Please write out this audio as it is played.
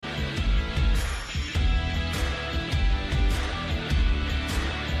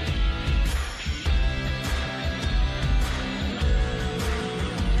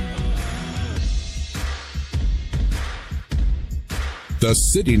The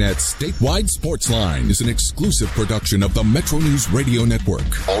CityNet Statewide Sports Line is an exclusive production of the Metro News Radio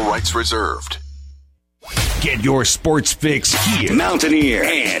Network. All rights reserved. Get your sports fix here. Mountaineer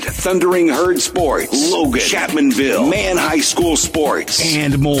and Thundering Herd Sports, Logan, Chapmanville, Man High School Sports,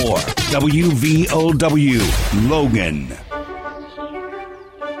 and more. WVOW, Logan.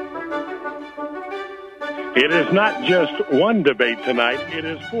 It is not just one debate tonight. It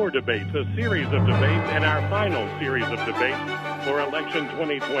is 4 debates, a series of debates, and our final series of debates for election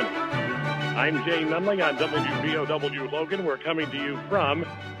 2020. I'm Jay Nunley on WVOW Logan. We're coming to you from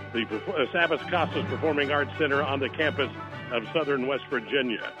the Savas Costas Performing Arts Center on the campus of Southern West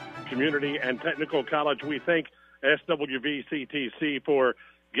Virginia Community and Technical College. We thank SWVCTC for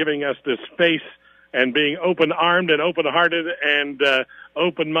giving us this space and being open-armed and open-hearted and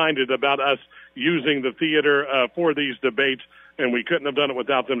open-minded about us using the theater for these debates, and we couldn't have done it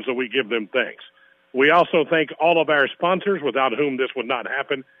without them, so we give them thanks. We also thank all of our sponsors, without whom this would not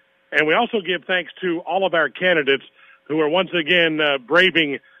happen, and we also give thanks to all of our candidates who are once again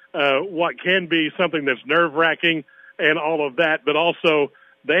braving what can be something that's nerve-wracking and all of that, but also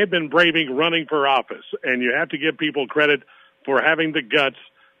they've been braving running for office, and you have to give people credit for having the guts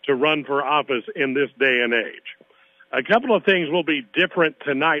to run for office in this day and age. A couple of things will be different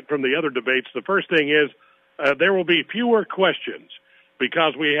tonight from the other debates. The first thing is there will be fewer questions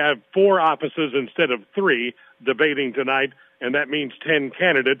because we have 4 offices instead of 3 debating tonight, and that means 10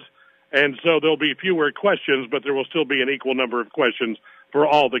 candidates. And so there'll be fewer questions, but there will still be an equal number of questions for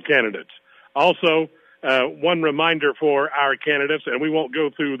all the candidates. Also, one reminder for our candidates, and we won't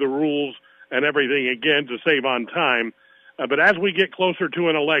go through the rules and everything again to save on time, but as we get closer to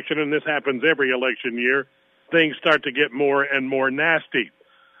an election, and this happens every election year, things start to get more and more nasty.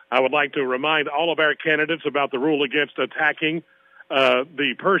 I would like to remind all of our candidates about the rule against attacking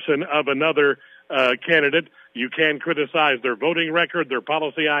the person of another candidate. You can criticize their voting record, their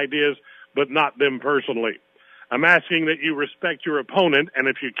policy ideas, but not them personally. I'm asking that you respect your opponent, and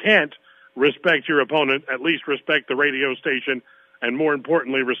if you can't respect your opponent, at least respect the radio station, and more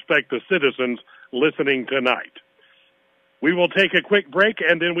importantly, respect the citizens listening tonight. We will take a quick break,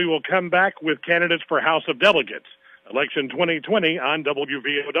 and then we will come back with candidates for House of Delegates, election 2020 on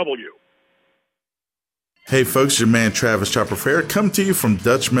WVOW. Hey folks, your man Travis Chopper Fair coming to you from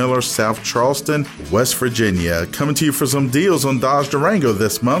Dutch Miller, South Charleston, West Virginia. Coming to you for some deals on Dodge Durango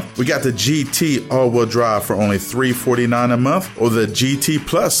this month. We got the GT all-wheel drive for only $349 a month, or the GT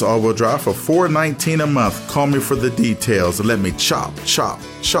Plus all-wheel drive for $419 a month. Call me for the details and let me chop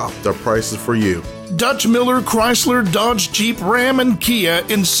the prices for you. Dutch Miller, Chrysler, Dodge, Jeep, Ram, and Kia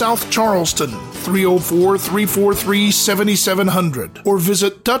in South Charleston. 304-343-7700 or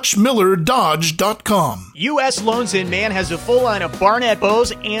visit DutchMillerDodge.com. U.S. Loans in Man has a full line of Barnett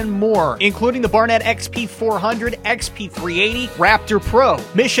bows and more, including the Barnett XP400, XP380, Raptor Pro,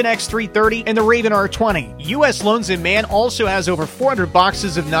 Mission X330, and the Raven R20. U.S. Loans in Man also has over 400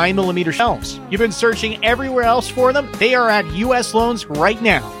 boxes of 9mm shells. You've been searching everywhere else for them? They are at U.S. Loans right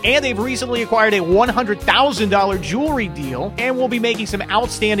now. And they've recently acquired a $100,000 jewelry deal and will be making some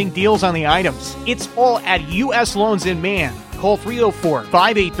outstanding deals on the items. It's all at U.S. Loans in Man. Call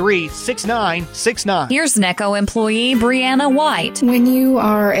 304-583-6969. Here's NECO employee Brianna White. When you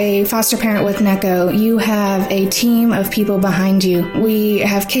are a foster parent with NECO, you have a team of people behind you. We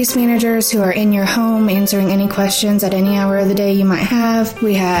have case managers who are in your home answering any questions at any hour of the day you might have.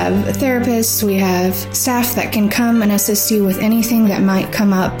 We have therapists. We have staff that can come and assist you with anything that might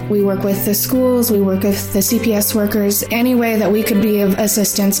come up. We work with the schools. We work with the CPS workers. Any way that we could be of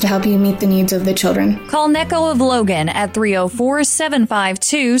assistance to help you meet the needs of the children. Call NECO of Logan at 304-752-7830.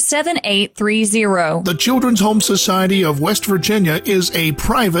 The Children's Home Society of West Virginia is a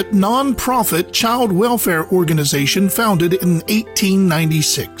private, non-profit child welfare organization founded in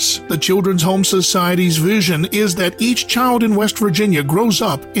 1896. The Children's Home Society's vision is that each child in West Virginia grows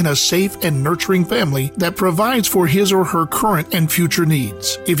up in a safe and nurturing family that provides for his or her current and future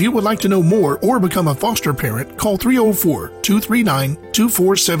needs. If you would like to know more or become a foster parent, call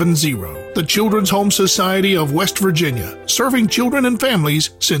 304-239-2470. The Children's Home Society of West Virginia, serving children and families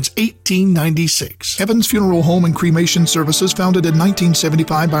since 1896. Evans Funeral Home and Cremation Services, founded in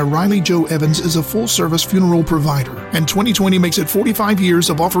 1975 by Riley Joe Evans, is a full-service funeral provider, and 2020 makes it 45 years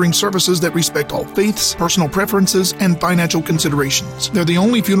of offering services that respect all faiths, personal preferences, and financial considerations. They're the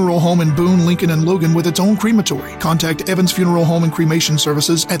only funeral home in Boone, Lincoln, and Logan with its own crematory. Contact Evans Funeral Home and Cremation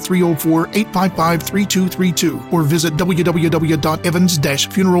Services at 304-855-3232 or visit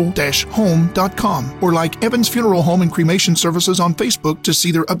www.evans-funeral-home.com or like Evans Funeral Home and Cremation Services on Facebook to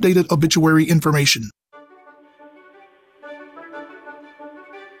see their updated obituary information.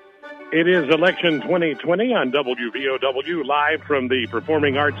 It is Election 2020 on WVOW, live from the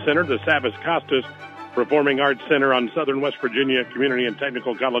Performing Arts Center, the Savas Costas Performing Arts Center on Southern West Virginia Community and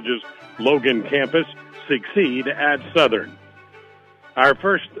Technical College's Logan campus. Succeed at Southern. Our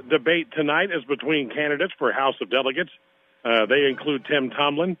first debate tonight is between candidates for House of Delegates. They include Tim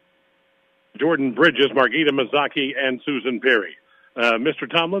Tomlin, Jordan Bridges, Margita Mazzocchi, and Susan Perry. Mr.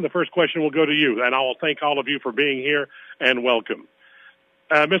 Tomlin, the first question will go to you, and I will thank all of you for being here and welcome.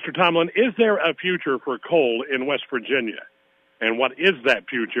 Mr. Tomlin, is there a future for coal in West Virginia? And what is that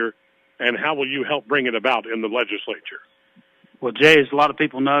future, and how will you help bring it about in the legislature? Well, Jay, as a lot of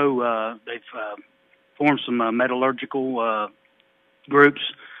people know, they've formed some metallurgical groups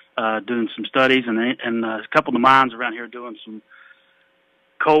doing some studies, and a couple of the mines around here doing some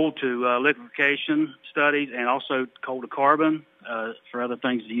coal to liquefaction studies and also coal to carbon for other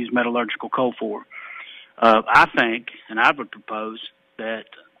things to use metallurgical coal for. I think, and I would propose, that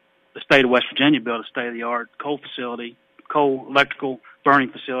the state of West Virginia build a state-of-the-art coal electrical burning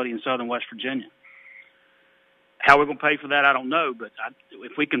facility in southern West Virginia. How we're going to pay for that, I don't know, but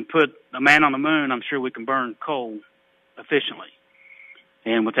if we can put a man on the moon, I'm sure we can burn coal efficiently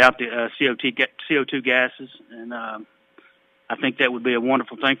and without the CO2 gases, and I think that would be a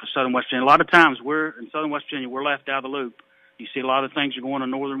wonderful thing for southern West Virginia. A lot of times in southern West Virginia, we're left out of the loop. You see a lot of things are going on in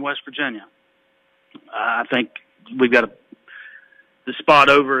northern West Virginia. I think we've got the spot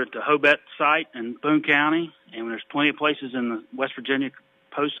over at the Hobet site in Boone County, and there's plenty of places in the West Virginia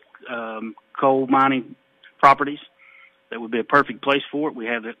post-coal mining properties that would be a perfect place for it. We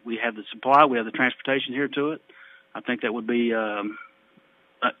have the supply, we have the transportation here to it. I think that would be, and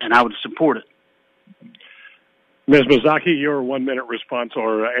I would support it. Ms. Mazzocchi, your 1 minute response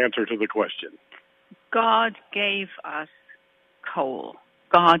or answer to the question. God gave us coal.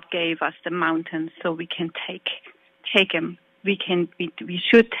 God gave us the mountains so we can take them. We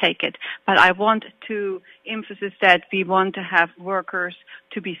should take it. But I want to emphasize that we want to have workers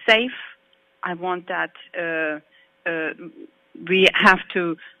to be safe. I want that we have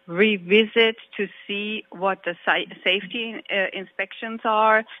to revisit to see what the safety inspections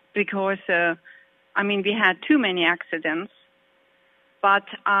are, because we had too many accidents. But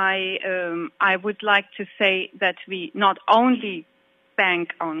I would like to say that we not only bank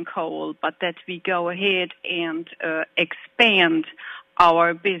on coal, but that we go ahead and expand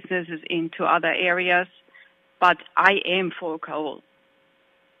our businesses into other areas. But I am for coal.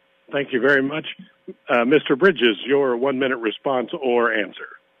 Thank you very much. Mr. Bridges, your 1 minute response or answer.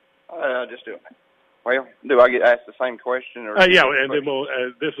 Just do it. Well, do I get asked the same question? Or yeah, and then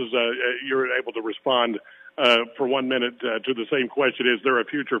this is, you're able to respond for 1 minute to the same question. Is there a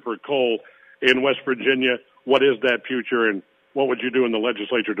future for coal in West Virginia? What is that future, and what would you do in the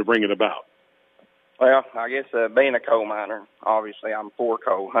legislature to bring it about? Well, I guess being a coal miner, obviously I'm for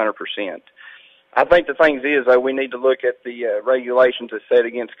coal, 100%. I think the thing is, though, we need to look at the regulations that set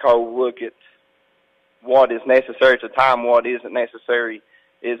against coal, look at what is necessary at the time, what isn't necessary.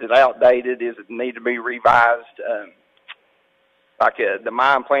 Is it outdated? Does it need to be revised? The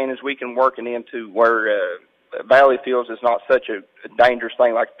mine plan is we can work it into where valley fields is not such a dangerous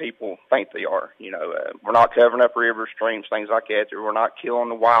thing like people think they are. We're not covering up rivers, streams, things like that. We're not killing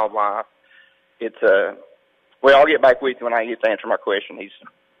the wildlife. It's well, I'll get back with you when I get to answer my question.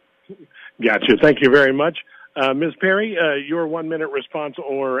 Gotcha. Thank you very much. Ms. Perry, your 1 minute response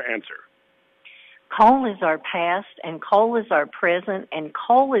or answer. Coal is our past, and coal is our present, and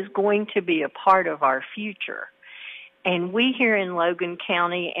coal is going to be a part of our future. And we here in Logan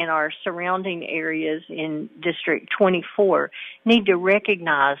County and our surrounding areas in District 24 need to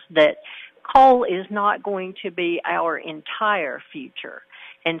recognize that coal is not going to be our entire future.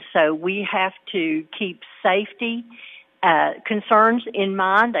 And so we have to keep safety concerns in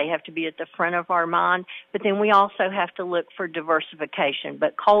mind. They have to be at the front of our mind. But then we also have to look for diversification.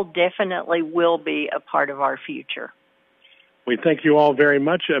 But coal definitely will be a part of our future. We thank you all very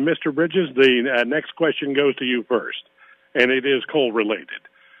much. Mr. Bridges, the next question goes to you first, and it is coal-related.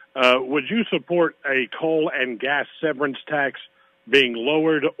 Would you support a coal and gas severance tax being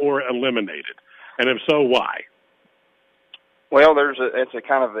lowered or eliminated? And if so, why? Well, it's a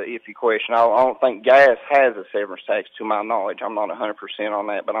kind of an iffy question. I don't think gas has a severance tax, to my knowledge. I'm not 100% on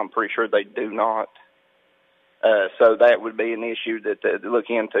that, but I'm pretty sure they do not. So that would be an issue that they look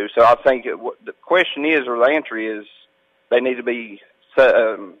into. So I think the question is, or the answer is, they need to be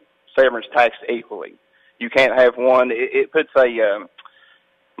severance taxed equally. You can't have one. It puts a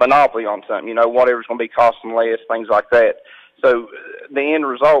monopoly on something, whatever's going to be costing less, things like that. So the end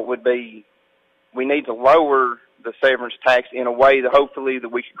result would be we need to lower the severance tax in a way that hopefully that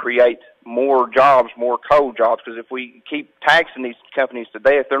we could create more jobs, more coal jobs. Because if we keep taxing these companies to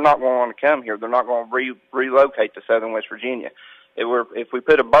death, they're not going to want to come here. They're not going to relocate to southern West Virginia. If we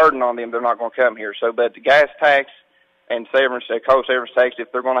put a burden on them, they're not going to come here. So, but the gas tax and severance, coal severance tax,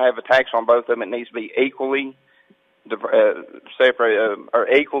 if they're going to have a tax on both of them, it needs to be equally separate or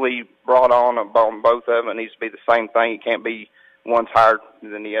equally brought on both of them. It needs to be the same thing. It can't be one's higher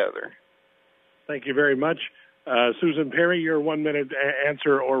than the other. Thank you very much. Susan Perry, your 1 minute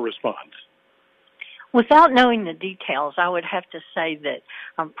answer or response. Without knowing the details, I would have to say that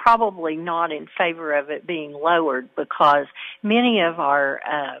I'm probably not in favor of it being lowered because many of our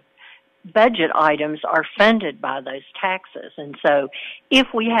budget items are funded by those taxes. And so if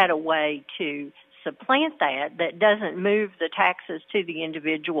we had a way to supplant that doesn't move the taxes to the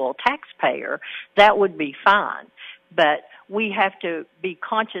individual taxpayer, that would be fine. But we have to be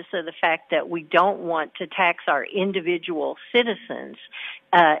conscious of the fact that we don't want to tax our individual citizens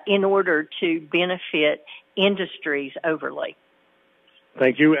in order to benefit industries overly.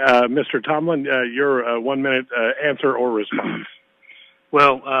 Thank you. Mr. Tomlin, your 1 minute answer or response.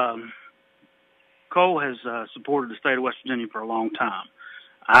 Well, coal has supported the state of West Virginia for a long time.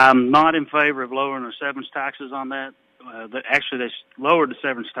 I'm not in favor of lowering the severance taxes on that. Actually, they lowered the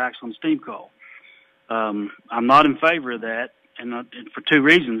severance tax on steam coal. I'm not in favor of that, and for two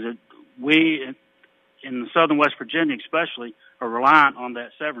reasons. We, in southern West Virginia especially, are reliant on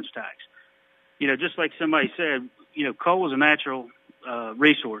that severance tax. Just like somebody said, coal is a natural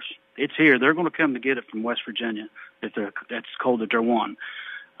resource. It's here. They're going to come to get it from West Virginia if that's coal that they're wanting.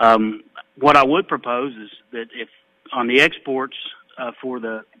 What I would propose is that if on the exports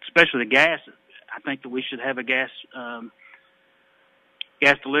especially the gas, I think that we should have a gas to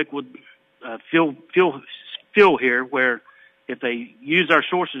liquid fuel here, where if they use our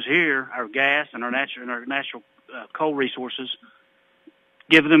sources here, our gas and our natural coal resources,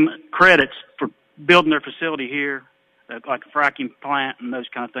 give them credits for building their facility here, like a fracking plant and those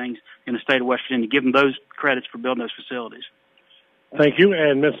kind of things in the state of West Virginia. Give them those credits for building those facilities. Thank you.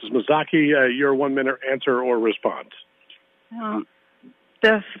 And Mrs. Mazaki, your 1 minute answer or response.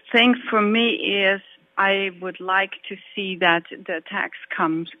 The thing for me is I would like to see that the tax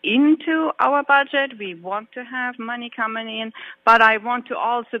comes into our budget. We want to have money coming in, but I want to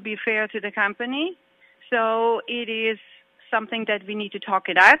also be fair to the company. So it is something that we need to talk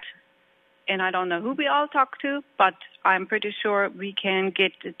it out. And I don't know who we all talk to, but I'm pretty sure we can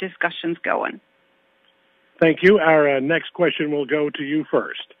get the discussions going. Thank you. Our next question will go to you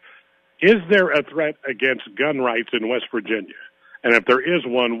first. Is there a threat against gun rights in West Virginia? And if there is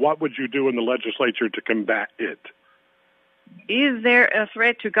one, what would you do in the legislature to combat it? Is there a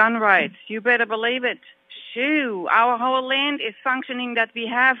threat to gun rights? You better believe it. Shoo, our whole land is functioning that we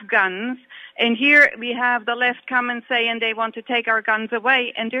have guns, and here we have the left come and saying they want to take our guns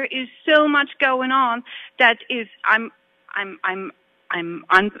away, and there is so much going on that is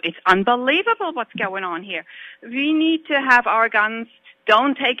it's unbelievable what's going on here. We need to have our guns.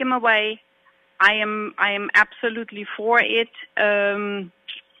 Don't take them away. I am absolutely for it,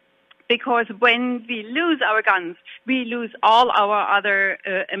 because when we lose our guns, we lose all our other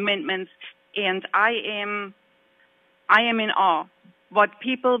amendments, and I am in awe what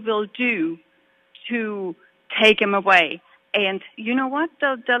people will do to take them away. And you know what?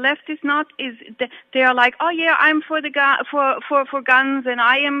 The left is not. They are like, oh yeah, I'm for the for guns, and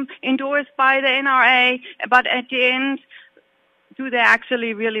I am endorsed by the NRA. But at the end, do they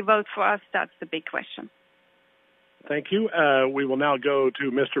actually really vote for us? That's the big question. Thank you. We will now go to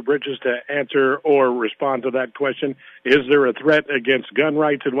Mr. Bridges to answer or respond to that question. Is there a threat against gun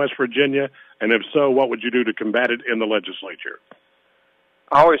rights in West Virginia? And if so, what would you do to combat it in the legislature?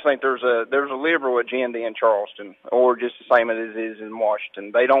 I always think there's a liberal agenda in Charleston, or just the same as it is in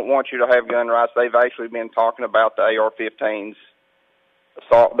Washington. They don't want you to have gun rights. They've actually been talking about the AR-15s.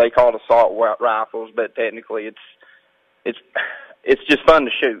 They call it assault rifles, but technically it's just fun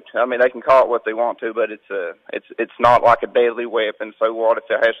to shoot. I mean, they can call it what they want to, but it's not like a deadly weapon. So what if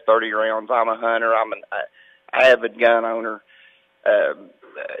it has 30 rounds? I'm a hunter. I'm an avid gun owner.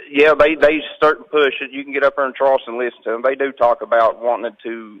 Yeah, they start to push it. You can get up there in Charleston and listen to them. They do talk about wanting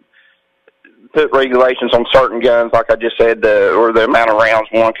to put regulations on certain guns, like I just said, or the amount of rounds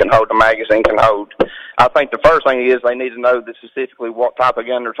one can hold, the magazine can hold. I think the first thing is they need to know specifically what type of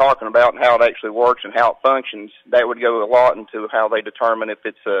gun they're talking about and how it actually works and how it functions. That would go a lot into how they determine if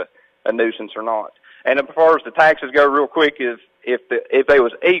it's a nuisance or not. And as far as the taxes go, real quick, is if they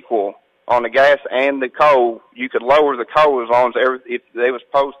was equal on the gas and the coal, you could lower the coal as long as if they was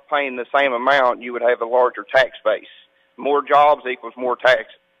both paying the same amount, you would have a larger tax base. More jobs equals more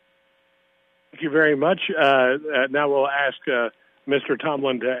tax. Thank you very much. Now we'll ask Mr.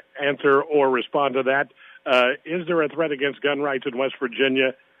 Tomlin to answer or respond to that. Is there a threat against gun rights in West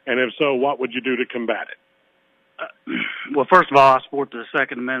Virginia? And if so, what would you do to combat it? Well, first of all, I support the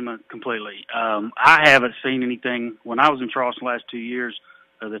Second Amendment completely. I haven't seen anything, when I was in Charleston the last 2 years,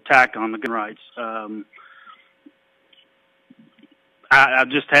 of the attack on the gun rights. I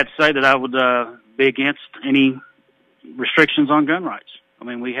just had to say that I would be against any restrictions on gun rights. I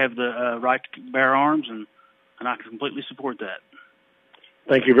mean, we have the right to bear arms, and I completely support that.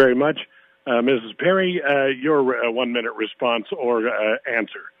 Thank you very much. Mrs. Perry, your 1 minute response or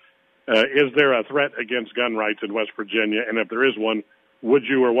answer. Is there a threat against gun rights in West Virginia? And if there is one, would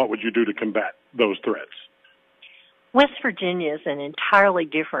you or what would you do to combat those threats? West Virginia is an entirely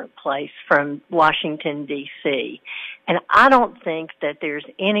different place from Washington, D.C., and I don't think that there's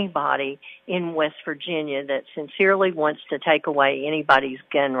anybody in West Virginia that sincerely wants to take away anybody's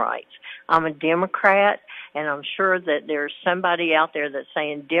gun rights. I'm a Democrat, and I'm sure that there's somebody out there that's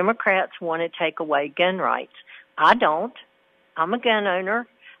saying Democrats want to take away gun rights. I don't. I'm a gun owner.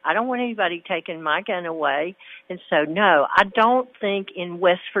 I don't want anybody taking my gun away. And so, no, I don't think in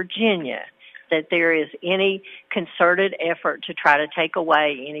West Virginia that there is any concerted effort to try to take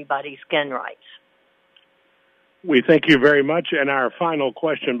away anybody's gun rights. We thank you very much. And our final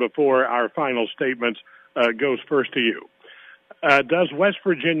question before our final statements goes first to you. Does West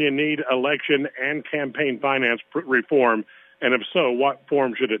Virginia need election and campaign finance reform? And if so, what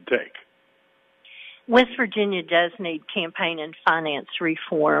form should it take? West Virginia does need campaign and finance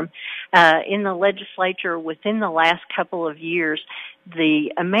reform. In the legislature, within the last couple of years,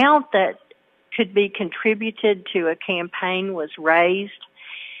 the amount that could be contributed to a campaign was raised.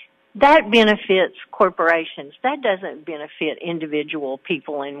 That benefits corporations. That doesn't benefit individual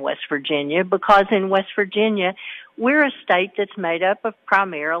people in West Virginia, because in West Virginia, we're a state that's made up of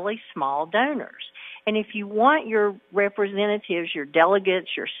primarily small donors. And if you want your representatives, your delegates,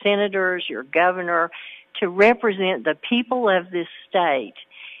 your senators, your governor to represent the people of this state,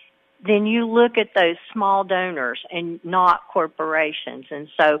 then you look at those small donors and not corporations. And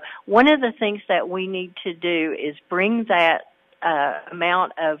so one of the things that we need to do is bring that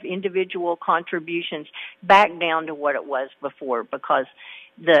amount of individual contributions back down to what it was before, because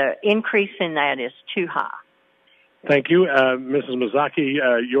the increase in that is too high. Thank you. Mrs. Mazzocchi,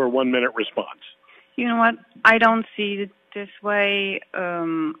 your 1 minute response. You know what? I don't see it this way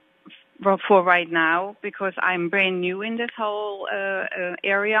for right now, because I'm brand new in this whole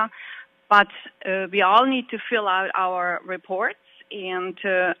area. But we all need to fill out our reports, and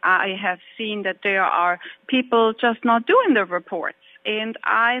I have seen that there are people just not doing the reports. And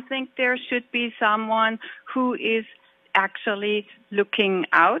I think there should be someone who is actually looking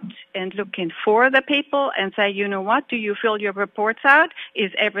out and looking for the people and say, you know what, do you fill your reports out?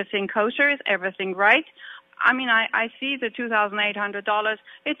 Is everything kosher? Is everything right? I mean, I see the $2,800.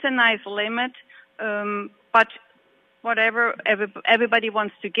 It's a nice limit, but whatever everybody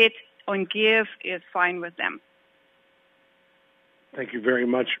wants to get and give is fine with them. Thank you very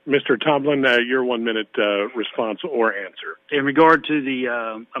much. Mr. Tomlin, your 1 minute response or answer. In regard to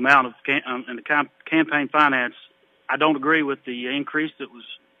the amount of campaign finance, I don't agree with the increase that was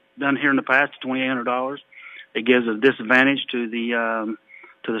done here in the past, $2,800. It gives a disadvantage to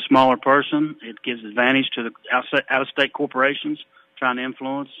the smaller person. It gives advantage to the out-of-state corporations trying to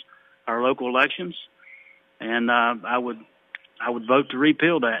influence our local elections, and I would vote to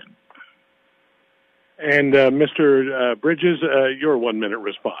repeal that. And Mr. Bridges, your 1 minute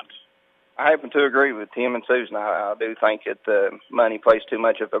response. I happen to agree with Tim and Susan. I do think that the money plays too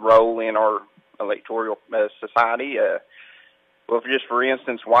much of a role in our electoral society. Well, just for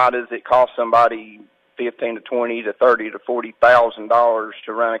instance, why does it cost somebody $15,000 to $20,000 to $30,000 to $40,000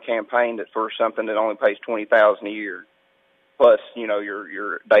 to run a campaign that for something that only pays $20,000 a year, plus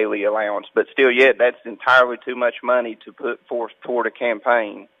your daily allowance? But still, yet that's entirely too much money to put forth toward a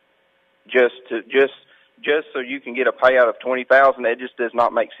campaign. Just so you can get a payout of $20,000, that just does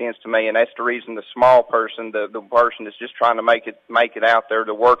not make sense to me, and that's the reason the small person, the person that's just trying to make it out there,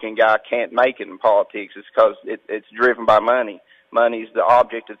 the working guy can't make it in politics. It's because it's driven by money. Money's the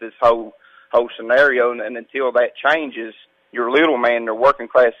object of this whole scenario, and until that changes, your little man, your working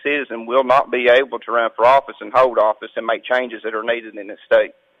class citizen, will not be able to run for office and hold office and make changes that are needed in this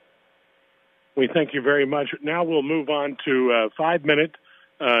state. We thank you very much. Now we'll move on to 5 minute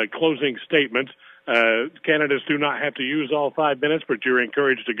closing statements. Candidates do not have to use all 5 minutes, but you're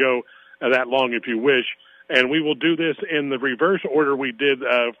encouraged to go that long if you wish. And we will do this in the reverse order we did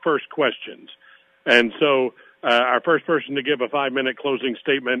first questions. And so our first person to give a 5 minute closing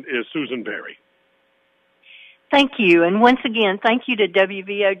statement is Susan Perry. Thank you. And once again, thank you to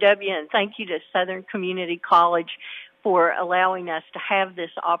WVOW and thank you to Southern Community College for allowing us to have this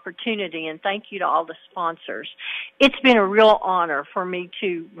opportunity, and thank you to all the sponsors. It's been a real honor for me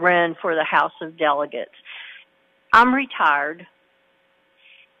to run for the House of Delegates. I'm retired,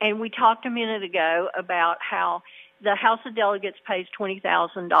 and we talked a minute ago about how the House of Delegates pays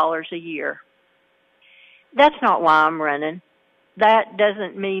 $20,000 a year. That's not why I'm running. That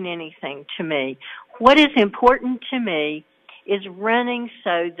doesn't mean anything to me. What is important to me is running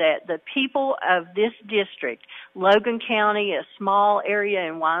so that the people of this district, Logan County, a small area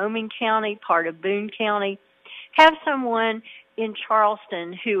in Wyoming County, part of Boone County, have someone in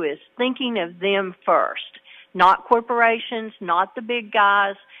Charleston who is thinking of them first. Not corporations, not the big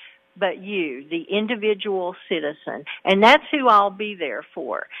guys, but you, the individual citizen. And that's who I'll be there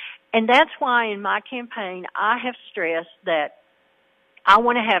for. And that's why in my campaign I have stressed that I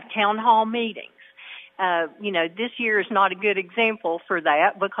want to have town hall meetings. This year is not a good example for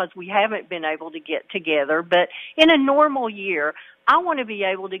that because we haven't been able to get together. But in a normal year, I want to be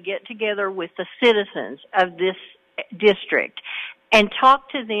able to get together with the citizens of this district and talk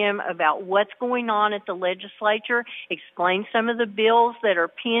to them about what's going on at the legislature, explain some of the bills that are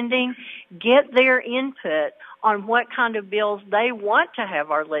pending, get their input on what kind of bills they want to have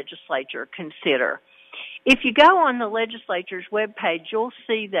our legislature consider. If you go on the legislature's webpage, you'll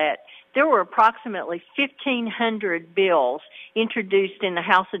see that there were approximately 1,500 bills introduced in the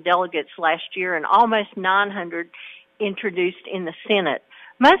House of Delegates last year and almost 900 introduced in the Senate.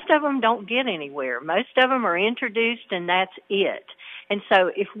 Most of them don't get anywhere. Most of them are introduced and that's it. And so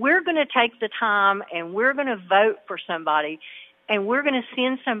if we're going to take the time and we're going to vote for somebody and we're going to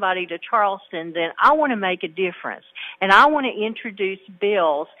send somebody to Charleston, then I want to make a difference. And I want to introduce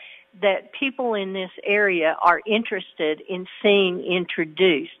bills that people in this area are interested in seeing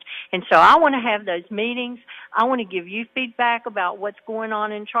introduced. And so I want to have those meetings. I want to give you feedback about what's going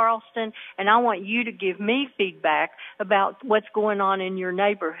on in Charleston, and I want you to give me feedback about what's going on in your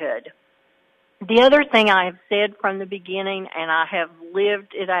neighborhood. The other thing I have said from the beginning, and I have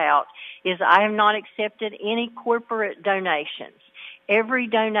lived it out, is I have not accepted any corporate donations. Every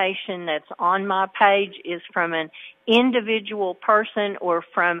donation that's on my page is from an individual person or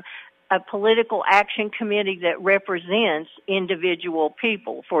from a political action committee that represents individual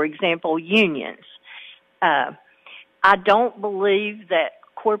people, for example, unions. I don't believe that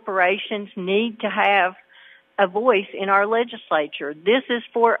corporations need to have a voice in our legislature. This is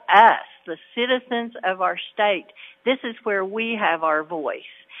for us, the citizens of our state. This is where we have our voice.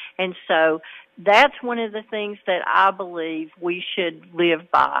 And so that's one of the things that I believe we should live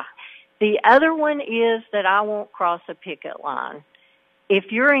by. The other one is that I won't cross a picket line. If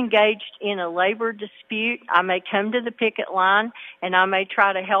you're engaged in a labor dispute, I may come to the picket line and I may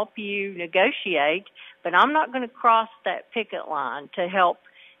try to help you negotiate, but I'm not going to cross that picket line to help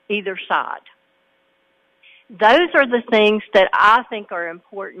either side. Those are the things that I think are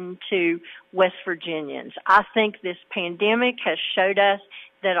important to West Virginians. I think this pandemic has showed us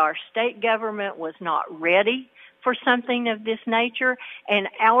that our state government was not ready for something of this nature, and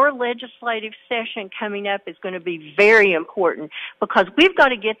our legislative session coming up is going to be very important because we've got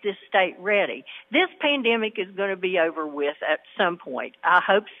to get this state ready. This pandemic is going to be over with at some point. I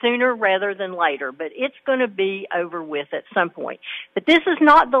hope sooner rather than later, but it's going to be over with at some point. But this is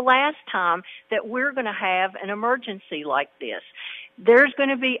not the last time that we're going to have an emergency like this. There's going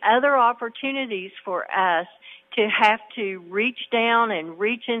to be other opportunities for us to have to reach down and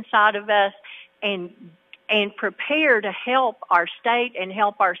reach inside of us and prepare to help our state and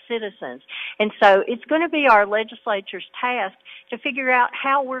help our citizens. And so it's going to be our legislature's task to figure out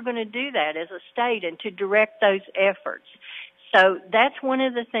how we're going to do that as a state and to direct those efforts. So that's one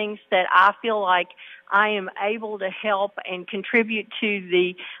of the things that I feel like I am able to help and contribute to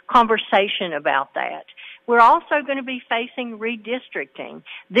the conversation about that. We're also going to be facing redistricting.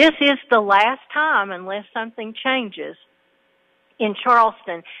 This is the last time, unless something changes, in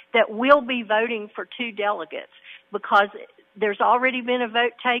Charleston that we'll be voting for 2 delegates because there's already been a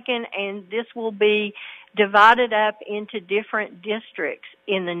vote taken and this will be divided up into different districts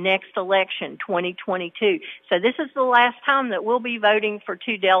in the next election, 2022. So this is the last time that we'll be voting for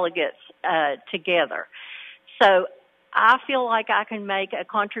 2 delegates together. So I feel like I can make a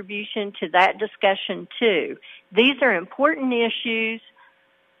contribution to that discussion too. These are important issues.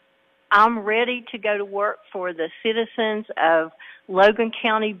 I'm ready to go to work for the citizens of Logan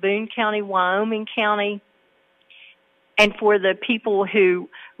County, Boone County, Wyoming County, and for the people who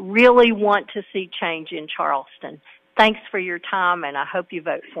really want to see change in Charleston. Thanks for your time, and I hope you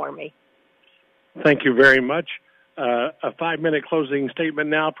vote for me. Thank you very much. A 5-minute closing statement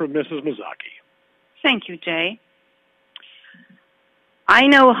now from Mrs. Mazzocchi. Thank you, Jay. I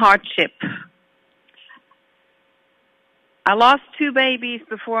know hardship. I lost 2 babies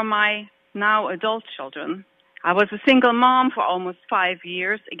before my now adult children. I was a single mom for almost 5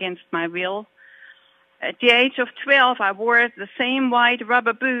 years against my will. At the age of 12, I wore the same white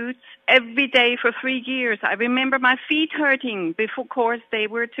rubber boots every day for 3 years. I remember my feet hurting because they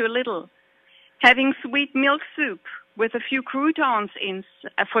were too little. Having sweet milk soup with a few croutons in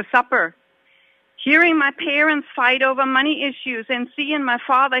for supper. Hearing my parents fight over money issues and seeing my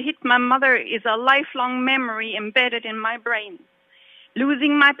father hit my mother is a lifelong memory embedded in my brain.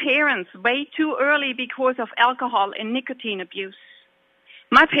 Losing my parents way too early because of alcohol and nicotine abuse.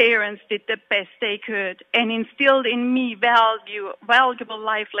 My parents did the best they could and instilled in me valuable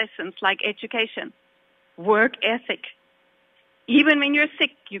life lessons like education, work ethic. Even when you're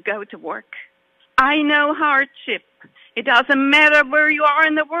sick, you go to work. I know hardship. It doesn't matter where you are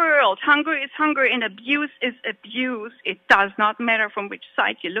in the world. Hunger is hunger and abuse is abuse. It does not matter from which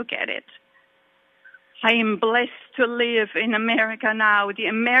side you look at it. I am blessed to live in America now, the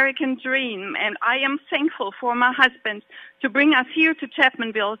American dream, and I am thankful for my husband to bring us here to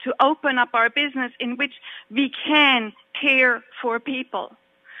Chapmanville to open up our business in which we can care for people.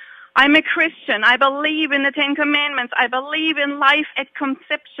 I'm a Christian. I believe in the 10 Commandments. I believe in life at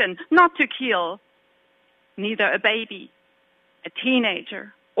conception, not to kill neither a baby, a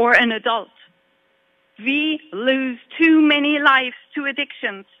teenager, or an adult. We lose too many lives to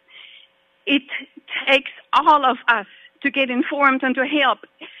addictions. It takes all of us to get informed and to help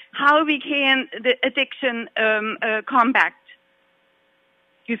how we can the addiction combat.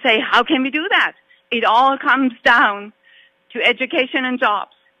 You say, how can we do that? It all comes down to education and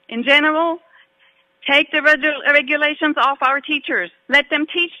jobs. In general, take the regulations off our teachers. Let them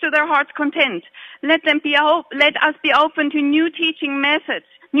teach to their heart's content. Let us be open to new teaching methods,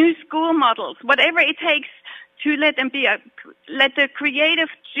 new school models, whatever it takes to let the creative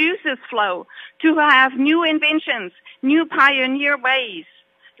juices flow, to have new inventions, new pioneer ways.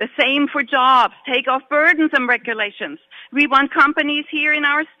 The same for jobs. Take off burdens and regulations. We want companies here in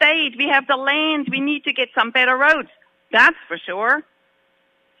our state. We have the land. We need to get some better roads. That's for sure.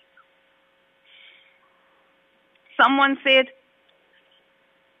 Someone said,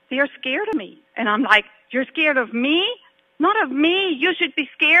 they're scared of me. And I'm like, you're scared of me? Not of me. You should be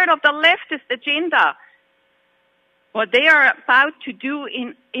scared of the leftist agenda. What they are about to do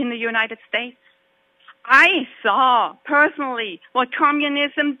in the United States. I saw personally what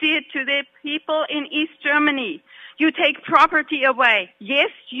communism did to the people in East Germany. You take property away.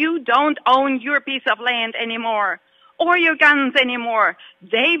 Yes, you don't own your piece of land anymore or your guns anymore.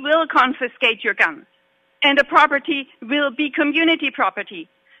 They will confiscate your guns. And the property will be community property.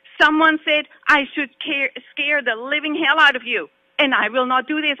 Someone said, I should scare the living hell out of you. And I will not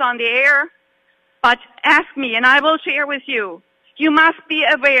do this on the air. But ask me and I will share with you. You must be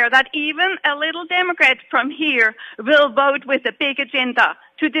aware that even a little Democrat from here will vote with a big agenda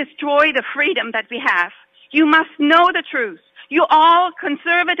to destroy the freedom that we have. You must know the truth. You all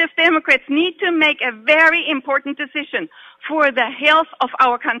conservative Democrats need to make a very important decision for the health of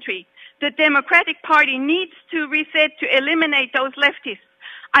our country. The Democratic Party needs to reset to eliminate those leftists.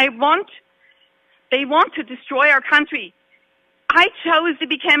 They want to destroy our country. I chose to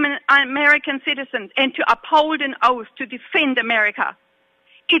become an American citizen and to uphold an oath to defend America.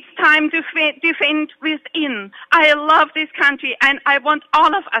 It's time to defend within. I love this country and I want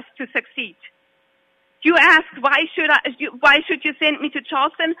all of us to succeed. You ask, why should you send me to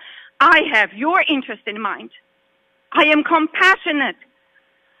Charleston? I have your interest in mind. I am compassionate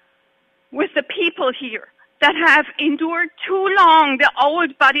with the people here that have endured too long the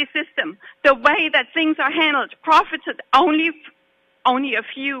old buddy system, the way that things are handled, profited only a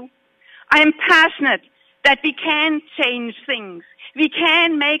few. I am passionate that we can change things. We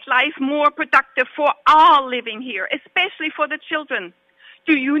can make life more productive for all living here, especially for the children.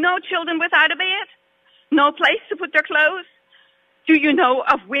 Do you know children without a bed? No place to put their clothes? Do you know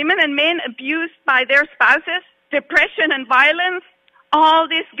of women and men abused by their spouses? Depression and violence? All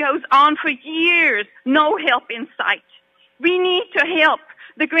this goes on for years. No help in sight. We need to help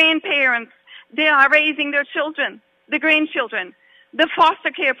the grandparents. They are raising their children, the grandchildren. The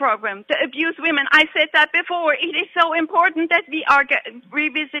foster care program, the abused women. I said that before. It is so important that we are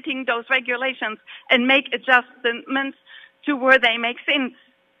revisiting those regulations and make adjustments to where they make sense.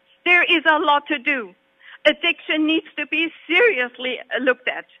 There is a lot to do. Addiction needs to be seriously looked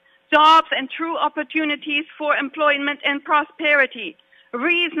at. Jobs and true opportunities for employment and prosperity.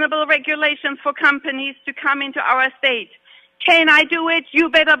 Reasonable regulations for companies to come into our state. Can I do it? You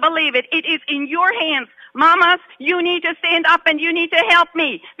better believe it. It is in your hands. Mamas, you need to stand up and you need to help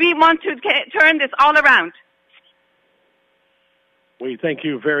me. We want to turn this all around. We thank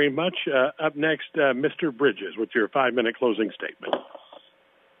you very much. Up next, Mr. Bridges with your 5-minute closing statement.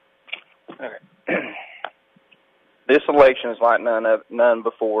 All right. This election is like none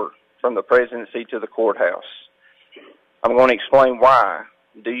before, from the presidency to the courthouse. I'm going to explain why.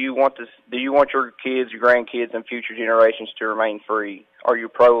 Do you want your kids, your grandkids, and future generations to remain free? Are you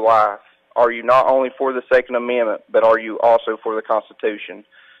pro-life? Are you not only for the Second Amendment, but are you also for the Constitution?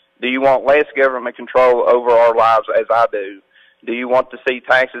 Do you want less government control over our lives, as I do? Do you want to see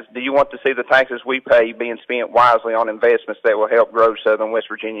taxes? Do you want to see the taxes we pay being spent wisely on investments that will help grow Southern West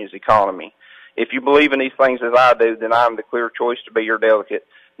Virginia's economy? If you believe in these things as I do, then I'm the clear choice to be your delegate,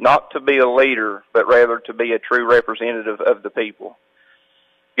 not to be a leader, but rather to be a true representative of the people.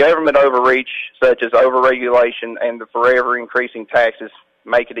 Government overreach, such as overregulation and the forever increasing taxes,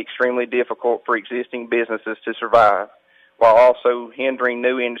 make it extremely difficult for existing businesses to survive, while also hindering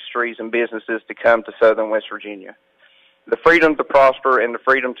new industries and businesses to come to Southern West Virginia. The freedom to prosper and the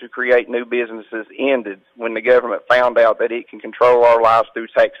freedom to create new businesses ended when the government found out that it can control our lives through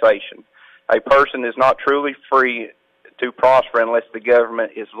taxation. A person is not truly free to prosper unless the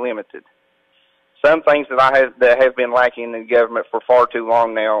government is limited. Some things that have been lacking in government for far too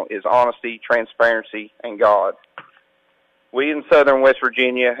long now is honesty, transparency, and God. We in Southern West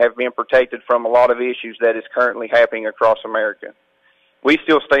Virginia have been protected from a lot of issues that is currently happening across America. We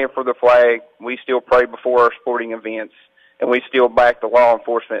still stand for the flag, we still pray before our sporting events, and we still back the law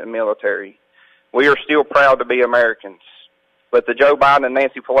enforcement and military. We are still proud to be Americans. But the Joe Biden and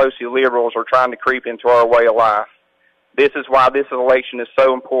Nancy Pelosi liberals are trying to creep into our way of life. This is why this election is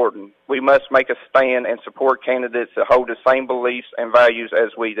so important. We must make a stand and support candidates that hold the same beliefs and values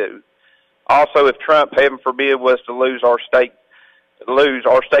as we do. Also, if Trump, heaven forbid, was to lose our state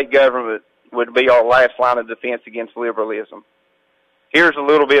government would be our last line of defense against liberalism. Here's a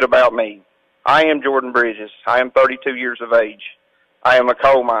little bit about me. I am Jordan Bridges. I am 32 years of age. I am a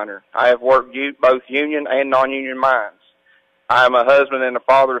coal miner. I have worked both union and non-union mines. I am a husband and a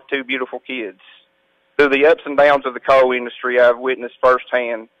father of 2 beautiful kids. Through the ups and downs of the coal industry, I have witnessed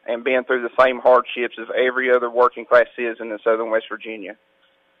firsthand and been through the same hardships as every other working-class citizen in Southern West Virginia.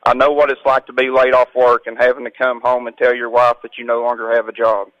 I know what it's like to be laid off work and having to come home and tell your wife that you no longer have a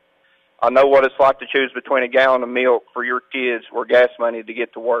job. I know what it's like to choose between a gallon of milk for your kids or gas money to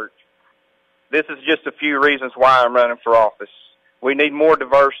get to work. This is just a few reasons why I'm running for office. We need a more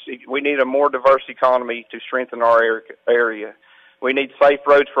diverse economy to strengthen our area. We need safe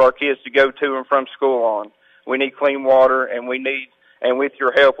roads for our kids to go to and from school on. We need clean water, and with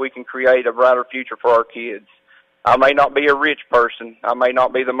your help, we can create a brighter future for our kids. I may not be a rich person. I may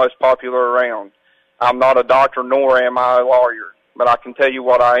not be the most popular around. I'm not a doctor, nor am I a lawyer, but I can tell you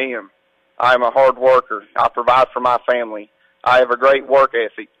what I am. I am a hard worker. I provide for my family. I have a great work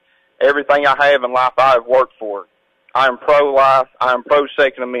ethic. Everything I have in life I have worked for. I am pro-life. I am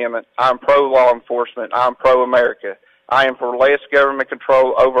pro-Second Amendment. I am pro-law enforcement. I am pro-America. I am for less government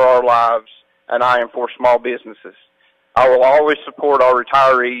control over our lives, and I am for small businesses. I will always support our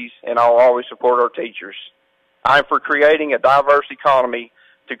retirees, and I will always support our teachers. I am for creating a diverse economy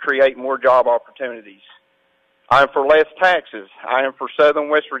to create more job opportunities. I am for less taxes. I am for Southern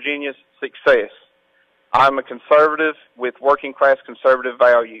West Virginia's success. I am a conservative with working-class conservative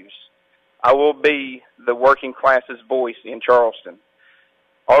values. I will be the working class's voice in Charleston.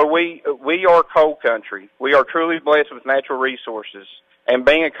 We are coal country. We are truly blessed with natural resources. And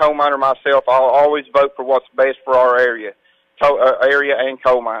being a coal miner myself, I'll always vote for what's best for our area and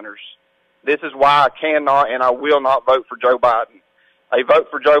coal miners. This is why I cannot and I will not vote for Joe Biden. A vote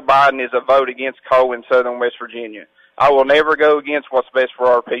for Joe Biden is a vote against coal in Southern West Virginia. I will never go against what's best for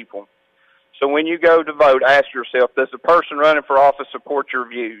our people. So when you go to vote, ask yourself, does the person running for office support your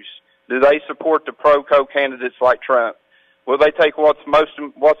views? Do they support the pro-coal candidates like Trump? Will they take what's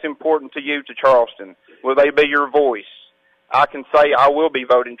important to you to Charleston? Will they be your voice? I can say I will be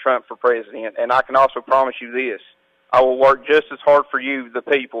voting Trump for president, and I can also promise you this. I will work just as hard for you, the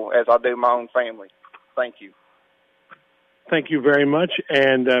people, as I do my own family. Thank you. Thank you very much.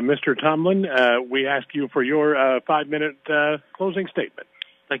 And Mr. Tomlin, we ask you for your 5-minute closing statement.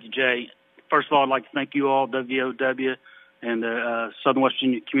 Thank you, Jay. First of all, I'd like to thank you all, WVOW, and Southern West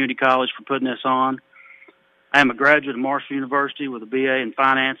Virginia Community College for putting this on. I am a graduate of Marshall University with a BA in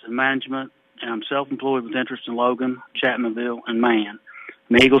Finance and Management, and I'm self-employed with interest in Logan, Chapmanville, and Man.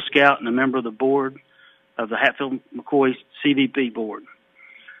 I'm an Eagle Scout and a member of the board of the Hatfield-McCoy CVP board.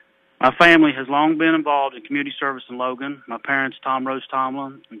 My family has long been involved in community service in Logan. My parents, Tom Rose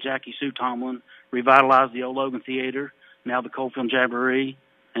Tomlin and Jackie Sue Tomlin, revitalized the old Logan Theater, now the Coalfield Jamboree,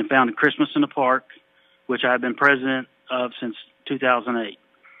 and founded Christmas in the Park, which I have been president of since 2008.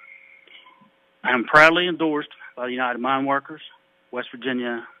 I am proudly endorsed by the United Mine Workers, West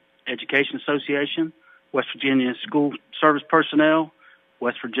Virginia Education Association, West Virginia School Service Personnel,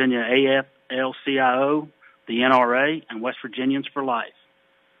 West Virginia AFL-CIO, the NRA, and West Virginians for Life.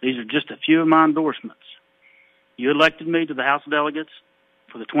 These are just a few of my endorsements. You elected me to the House of Delegates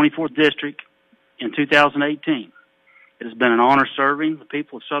for the 24th District in 2018. It has been an honor serving the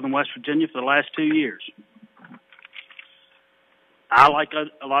people of Southern West Virginia for the last 2 years. I, like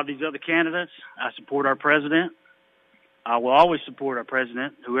a lot of these other candidates, I support our president. I will always support our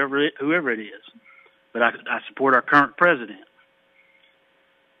president, whoever it is. But I support our current president.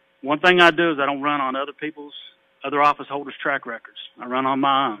 One thing I do is I don't run on other office holders' track records. I run on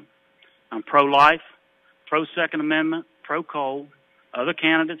my own. I'm pro-life, pro-Second Amendment, pro-coal. Other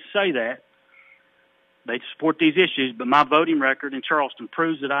candidates say that. They support these issues, but my voting record in Charleston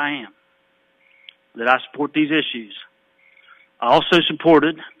proves that I am, that I support these issues. I also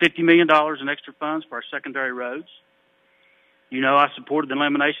supported $50 million in extra funds for our secondary roads. You know, I supported the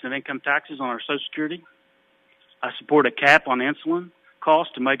elimination of income taxes on our Social Security. I support a cap on insulin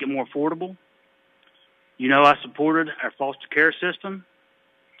costs to make it more affordable. You know, I supported our foster care system.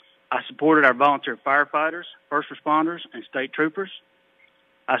 I supported our volunteer firefighters, first responders, and state troopers.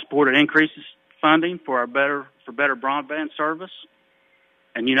 I supported increases funding for better broadband service.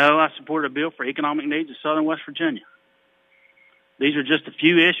 And, you know, I supported a bill for economic needs of Southern West Virginia. These are just a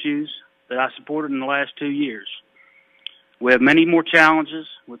few issues that I supported in the last 2 years. We have many more challenges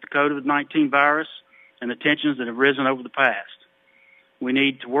with the COVID-19 virus and the tensions that have risen over the past. We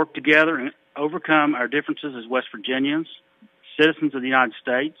need to work together and overcome our differences as West Virginians, citizens of the United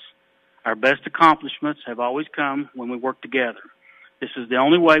States. Our best accomplishments have always come when we work together. This is the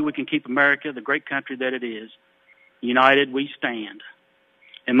only way we can keep America the great country that it is. United we stand.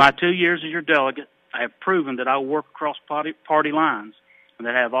 In my 2 years as your delegate, I have proven that I will work across party lines and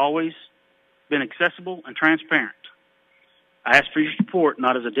that I have always been accessible and transparent. I ask for your support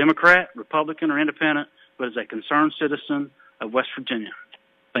not as a Democrat, Republican, or Independent, but as a concerned citizen of West Virginia.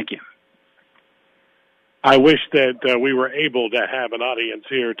 Thank you. I wish that we were able to have an audience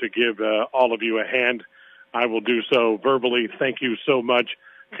here to give all of you a hand. I will do so verbally. Thank you so much.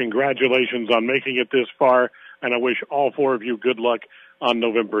 Congratulations on making it this far, and I wish all four of you good luck on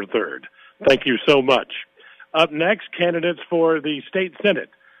November 3rd. Thank you so much. Up next, candidates for the state senate.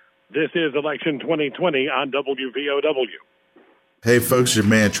 This is Election 2020 on WVOW. Hey folks, your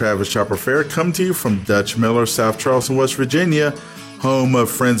man Travis Chopper Fair come to you from Dutch Miller, South Charleston, West Virginia, home of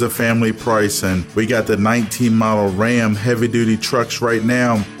Friends of Family Pricing. We got the 19 model Ram heavy duty trucks right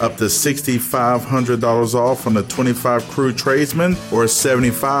now, up to $6,500 off on the 25 Crew Tradesman or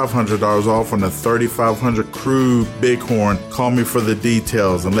 $7,500 off on the 3,500 Crew Bighorn. Call me for the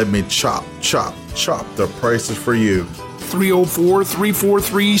details and let me chop the prices for you.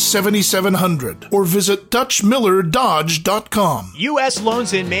 304-343-7700 or visit DutchMillerDodge.com. U.S.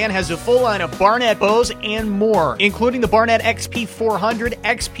 Loans in Man has a full line of Barnett bows and more, including the Barnett XP400,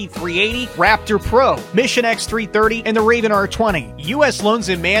 XP380, Raptor Pro, Mission X330, and the Raven R20. U.S. Loans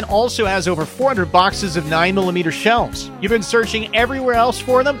in Man also has over 400 boxes of 9mm shells. You've been searching everywhere else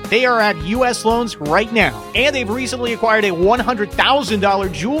for them? They are at U.S. Loans right now. And they've recently acquired a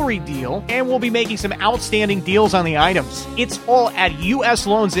 $100,000 jewelry deal and will be making some outstanding deals on the items. It's all at U.S.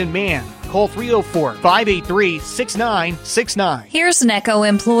 Loans in Man. Call 304-583-6969. Here's NECO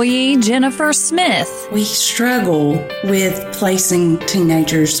employee Jennifer Smith. We struggle with placing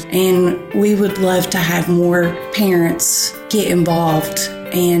teenagers, and we would love to have more parents get involved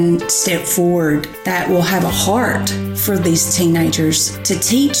and step forward that will have a heart for these teenagers to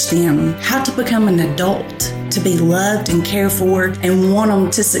teach them how to become an adult, to be loved and cared for, and want them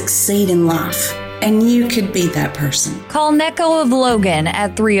to succeed in life. And you could be that person. Call NECO of Logan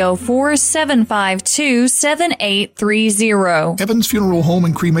at 304-752-7830. Evans Funeral Home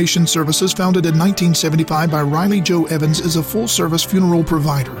and Cremation Services, founded in 1975 by Riley Joe Evans, is a full-service funeral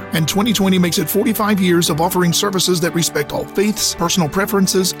provider. And 2020 makes it 45 years of offering services that respect all faiths, personal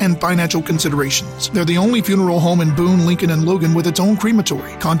preferences, and financial considerations. They're the only funeral home in Boone, Lincoln, and Logan with its own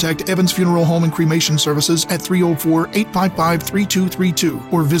crematory. Contact Evans Funeral Home and Cremation Services at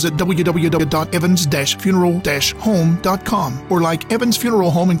 304-855-3232 or visit www.evans-funeral-home.com or like Evans Funeral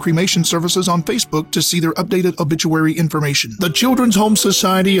Home and Cremation Services on Facebook to see their updated obituary information. The Children's Home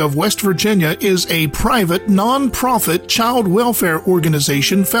Society of West Virginia is a private, non-profit child welfare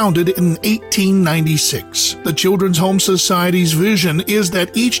organization founded in 1896. The Children's Home Society's vision is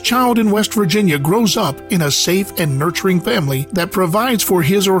that each child in West Virginia grows up in a safe and nurturing family that provides for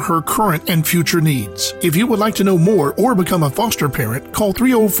his or her current and future needs. If you would like to know more or become a foster parent, call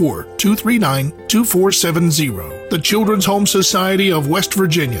 304 800-239-2470. The Children's Home Society of West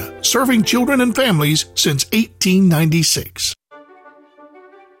Virginia, serving children and families since 1896.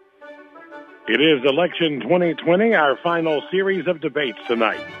 It is Election 2020, our final series of debates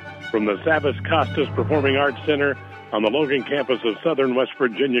tonight from the Savas Costas Performing Arts Center on the Logan campus of Southern West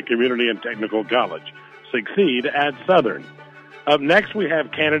Virginia Community and Technical College. Succeed at Southern. Up next, we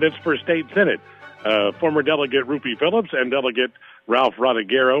have candidates for State Senate. Former Delegate Rupi Phillips and Delegate Ralph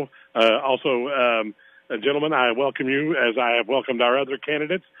Rodriguero. Gentlemen, I welcome you as I have welcomed our other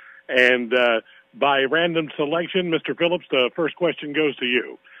candidates. And by random selection, Mr. Phillips, the first question goes to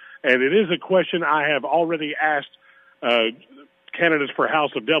you. And it is a question I have already asked candidates for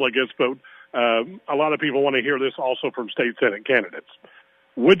House of Delegates, but a lot of people want to hear this also from State Senate candidates.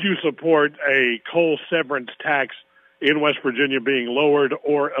 Would you support a coal severance tax in West Virginia being lowered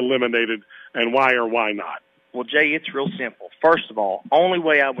or eliminated, and why or why not? Well, Jay, it's real simple. First of all, only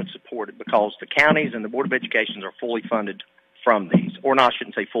way I would support it because the counties and the Board of Education are fully funded from these, or no, I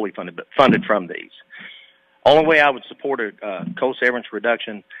shouldn't say fully funded, but funded from these. Only way I would support a coal severance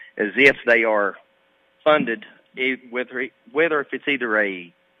reduction is if they are funded, whether if it's either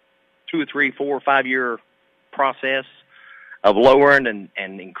a 2 or 3, 4, or 5 year process of lowering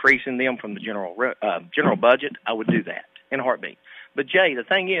and increasing them from the general budget. I would do that in a heartbeat. But Jay, the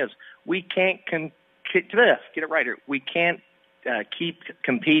thing is, we can't get it right here. We can't keep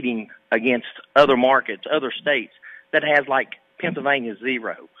competing against other markets, other states that has like Pennsylvania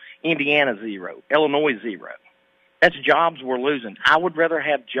 0, Indiana 0, Illinois 0. That's jobs we're losing. I would rather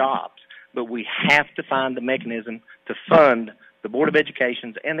have jobs, but we have to find the mechanism to fund the Board of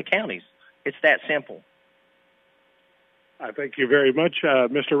Education and the counties. It's that simple. I thank you very much.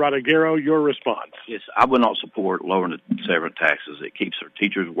 Mr. Rodriguero, your response. Yes, I would not support lowering the severance taxes. It keeps our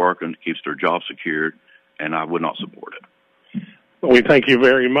teachers working, keeps their jobs secured, and I would not support it. Well, we thank you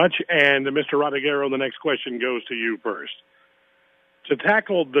very much. And Mr. Rodriguero, the next question goes to you first. To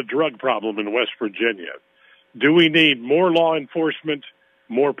tackle the drug problem in West Virginia, do we need more law enforcement,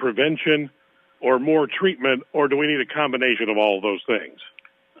 more prevention, or more treatment, or do we need a combination of all of those things?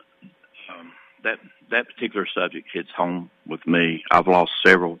 That particular subject hits home with me. I've lost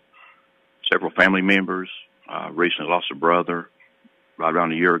several family members. Recently lost a brother right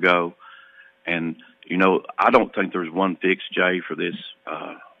around a year ago. And, you know, I don't think there's one fix, Jay, for this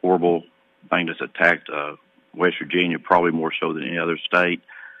horrible thing that's attacked West Virginia, probably more so than any other state.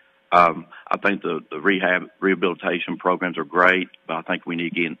 I think the rehabilitation programs are great, but I think we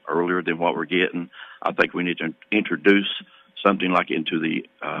need to get in earlier than what we're getting. I think we need to introduce something like into the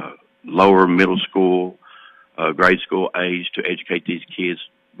lower middle school, grade school age to educate these kids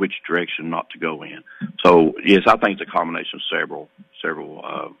which direction not to go in. So, yes, I think it's a combination of several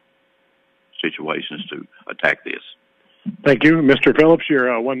situations to attack this. Thank you. Mr. Phillips, your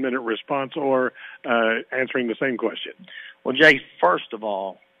 1-minute response or answering the same question. Well, Jay, first of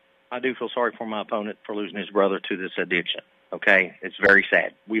all, I do feel sorry for my opponent for losing his brother to this addiction, okay? It's very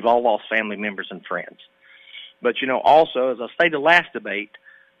sad. We've all lost family members and friends. But, you know, also, as I stated last debate,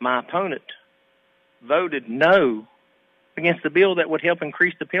 my opponent voted no against the bill that would help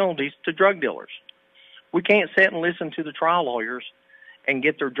increase the penalties to drug dealers. We can't sit and listen to the trial lawyers and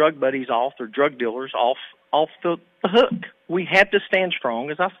get their drug buddies off, their drug dealers off the hook. We have to stand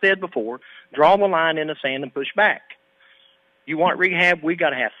strong, as I said before, draw the line in the sand and push back. You want rehab? We got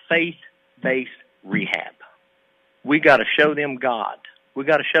to have faith-based rehab. We got to show them God. We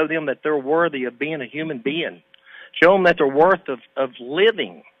got to show them that they're worthy of being a human being. Show them that they're worth of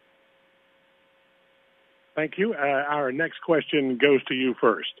living. Thank you. Our next question goes to you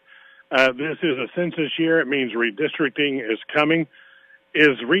first. This is a census year. It means redistricting is coming.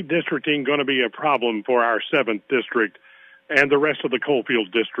 Is redistricting going to be a problem for our 7th district and the rest of the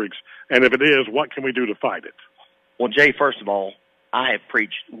Coalfield districts? And if it is, what can we do to fight it? Well, Jay, first of all, I have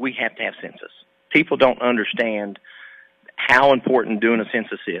preached we have to have census. People don't understand how important doing a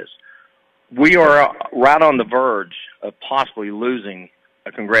census is. We are right on the verge of possibly losing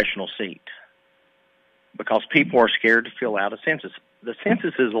a congressional seat because people are scared to fill out a census. The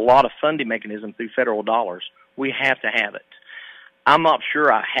census is a lot of funding mechanism through federal dollars. We have to have it. I'm not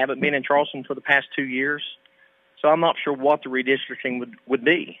sure. I haven't been in Charleston for the past 2 years, so I'm not sure what the redistricting would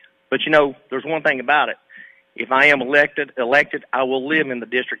be. But, you know, there's one thing about it. If I am elected, I will live in the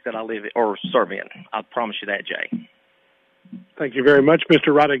district that I live in or serve in. I promise you that, Jay. Thank you very much,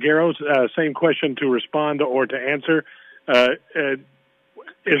 Mr. Rodriguero. Same question to respond or to answer.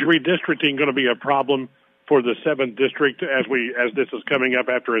 Is redistricting going to be a problem for the 7th district as this is coming up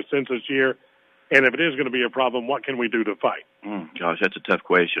after a census year? And if it is going to be a problem, what can we do to fight? Gosh, that's a tough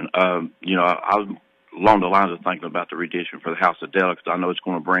question. You know, I'm along the lines of thinking about the redistricting for the House of Delegate. I know it's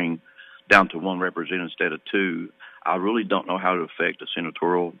going to bring down to one representative instead of two, I really don't know how to affect a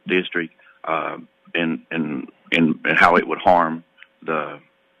senatorial district and how it would harm the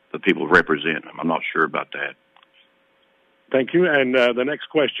people who represent them. I'm not sure about that. Thank you. And the next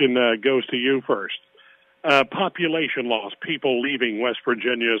question goes to you first. Population loss, people leaving West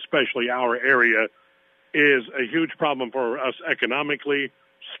Virginia, especially our area, is a huge problem for us economically,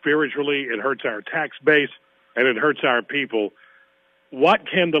 spiritually. It hurts our tax base, and it hurts our people. What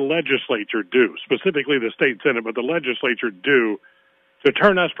can the legislature do, specifically the state Senate, but the legislature do to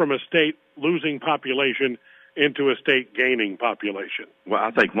turn us from a state losing population into a state gaining population? Well,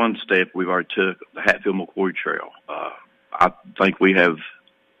 I think one step we've already took, the Hatfield-McCoy Trail. I think we have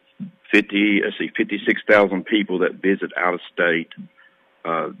 56,000 people that visit out of state,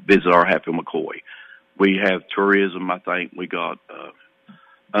 visit our Hatfield-McCoy. We have tourism. I think we got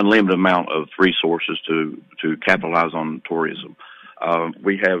unlimited amount of resources to capitalize on tourism.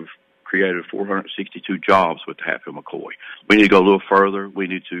 We have created 462 jobs with Hatfield-McCoy. We need to go a little further. We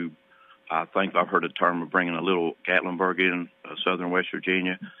need to, I think I've heard the term of bringing a little Gatlinburg in, southern West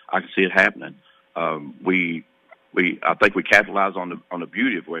Virginia. I can see it happening. I think we capitalize on the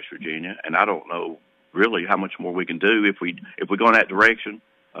beauty of West Virginia, and I don't know really how much more we can do if we go in that direction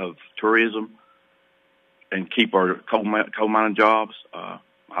of tourism and keep our coal mining jobs. I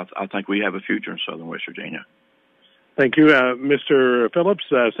think we have a future in southern West Virginia. Thank you. Mr. Phillips,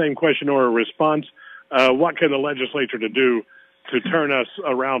 same question or a response. What can the legislature do to turn us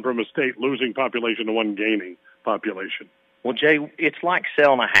around from a state losing population to one gaining population? Well, Jay, it's like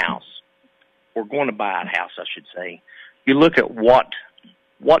selling a house, or going to buy a house, I should say. You look at what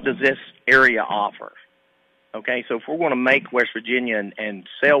does this area offer? Okay, so if we're going to make West Virginia and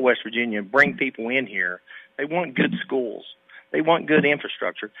sell West Virginia and bring people in here, they want good schools. They want good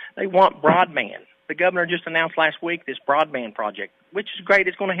infrastructure. They want broadband. The governor just announced last week this broadband project, which is great.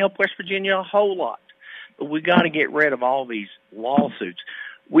 It's going to help West Virginia a whole lot. But we got to get rid of all these lawsuits.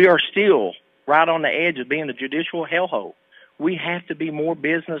 We are still right on the edge of being a judicial hellhole. We have to be more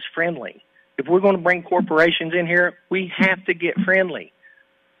business friendly. If we're going to bring corporations in here, we have to get friendly.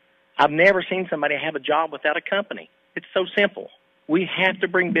 I've never seen somebody have a job without a company. It's so simple. We have to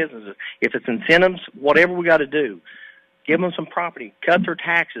bring businesses. If it's incentives, whatever we got to do, give them some property, cut their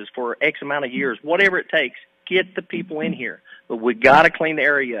taxes for X amount of years, whatever it takes, get the people in here. But we got to clean the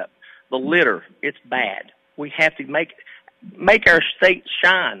area up. The litter, it's bad. We have to make our state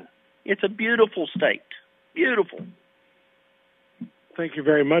shine. It's a beautiful state. Beautiful. Thank you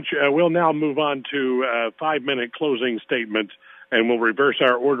very much. We'll now move on to a 5-minute closing statement, and we'll reverse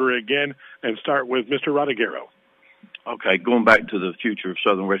our order again and start with Mr. Rodriguero. Okay, going back to the future of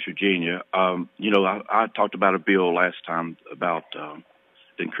southern West Virginia, I talked about a bill last time about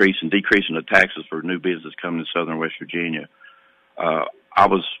decreasing the taxes for new business coming to southern West Virginia. I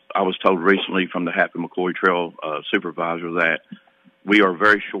was told recently from the Hatfield-McCoy Trail supervisor that we are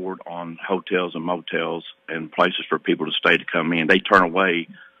very short on hotels and motels and places for people to stay to come in. They turn away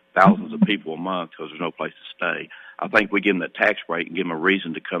thousands of people a month because there's no place to stay. I think we give them that tax break and give them a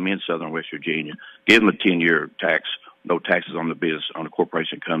reason to come in southern West Virginia. Give them a 10-year tax, no taxes on the business, on the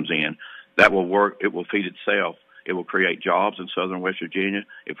corporation comes in. That will work. It will feed itself. It will create jobs in southern West Virginia.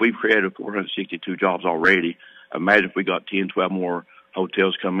 If we've created 462 jobs already, imagine if we got 10, 12 more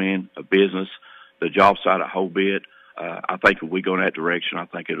hotels come in, a business, the job side a whole bit. I think if we go in that direction, I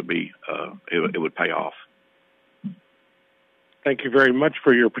think it'll be it would pay off. Thank you very much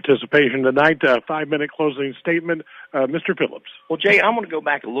for your participation tonight. 5-minute closing statement. Mr. Phillips. Well, Jay, I'm going to go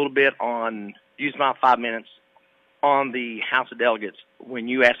back a little bit on, use my 5 minutes, on the House of Delegates when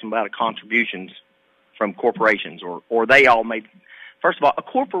you asked them about the contributions from corporations or they all made. First of all, a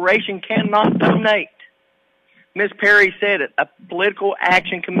corporation cannot donate. Ms. Perry said it, a political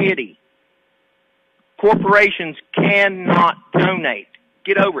action committee. Corporations cannot donate.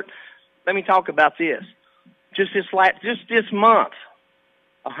 Get over it. Let me talk about this. Just this month,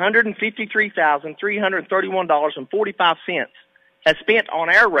 $153,331.45 has spent on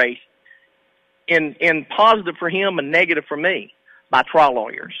our race in positive for him and negative for me by trial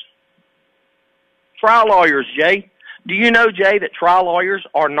lawyers. Trial lawyers, Jay. Do you know, Jay, that trial lawyers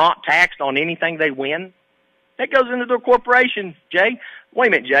are not taxed on anything they win? That goes into their corporation, Jay. Wait a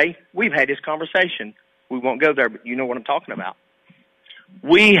minute, Jay. We've had this conversation. We won't go there, but you know what I'm talking about.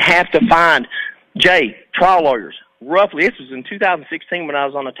 We have to find, Jay, trial lawyers. Roughly, this was in 2016 when I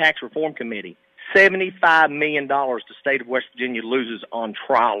was on the Tax Reform Committee. $75 million the state of West Virginia loses on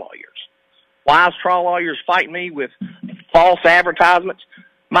trial lawyers. Why is trial lawyers fighting me with false advertisements?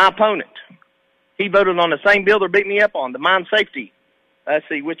 My opponent, he voted on the same bill they're beating me up on, the mine safety. Let's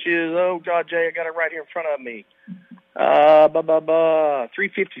see, which is, oh, God, Jay, I got it right here in front of me.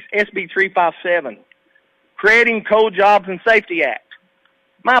 350 SB 357, Creating Coal Jobs and Safety Act.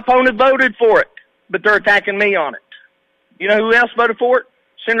 My opponent voted for it, but they're attacking me on it. You know who else voted for it?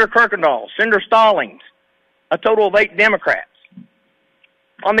 Senator Kirkendall, Senator Stallings, a total of 8 Democrats.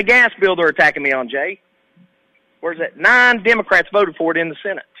 On the gas bill, they're attacking me on, Jay. Where's that? 9 Democrats voted for it in the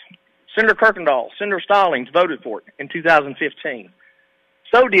Senate. Senator Kirkendall, Senator Stallings voted for it in 2015.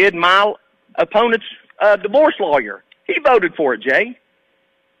 So did my opponent's divorce lawyer. He voted for it, Jay.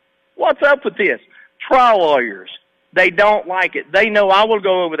 What's up with this? Trial lawyers, they don't like it. They know I will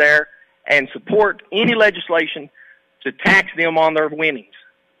go over there and support any legislation to tax them on their winnings.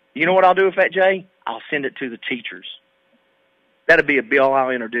 You know what I'll do with that, Jay? I'll send it to the teachers. That'll be a bill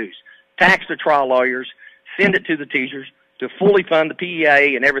I'll introduce. Tax the trial lawyers, send it to the teachers to fully fund the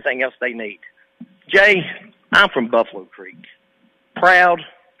PEA and everything else they need. Jay, I'm from Buffalo Creek. Proud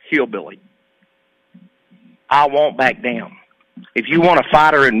hillbilly. I won't back down. If you want a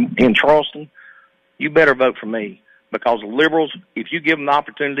fighter in Charleston, you better vote for me, because the liberals, if you give them the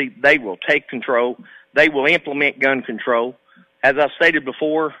opportunity, they will take control. They will implement gun control. As I stated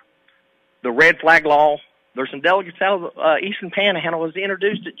before, the red flag law, there's some delegates out of the Eastern Panhandle has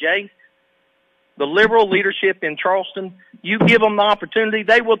introduced it, Jay. The liberal leadership in Charleston, you give them the opportunity,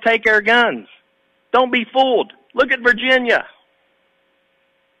 they will take our guns. Don't be fooled. Look at Virginia.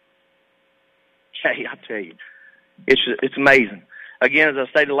 Jay, I tell you, it's amazing. Again, as I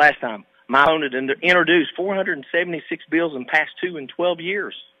stated last time, my opponent introduced 476 bills and passed 2 in 12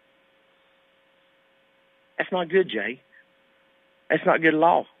 years. That's not good, Jay. That's not good at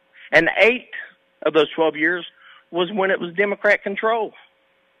all. And 8 of those 12 years was when it was Democrat control.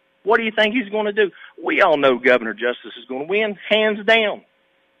 What do you think he's going to do? We all know Governor Justice is going to win, hands down.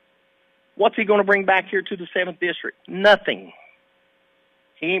 What's he going to bring back here to the 7th District? Nothing.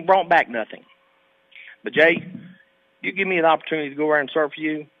 He ain't brought back nothing. But, Jay, you give me an opportunity to go around and serve for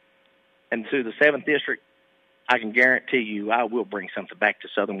you and to the 7th District, I can guarantee you I will bring something back to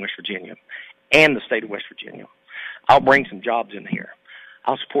southern West Virginia and the state of West Virginia. I'll bring some jobs in here.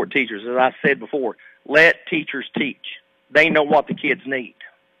 I'll support teachers. As I said before, let teachers teach. They know what the kids need.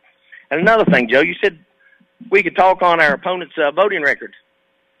 And another thing, Joe, you said we could talk on our opponent's voting record.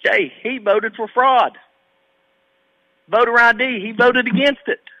 Jay, he voted for fraud. Voter ID, he voted against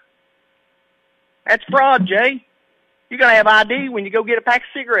it. That's fraud, Jay. You got to have ID when you go get a pack of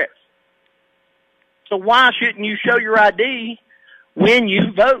cigarettes. So why shouldn't you show your ID when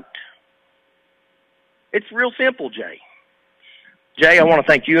you vote? It's real simple, Jay. Jay, I want to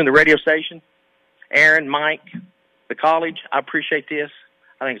thank you and the radio station, Aaron, Mike, the college. I appreciate this.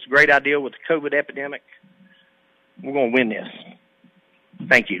 I think it's a great idea with the COVID epidemic. We're going to win this.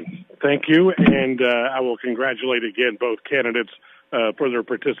 Thank you. Thank you, and I will congratulate again both candidates for their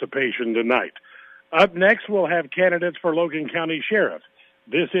participation tonight. Up next, we'll have candidates for Logan County Sheriff.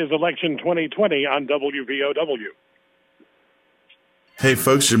 This is Election 2020 on WVOW. Hey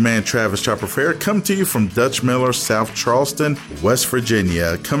folks, your man Travis Chopper Fair coming to you from Dutch Miller, South Charleston, West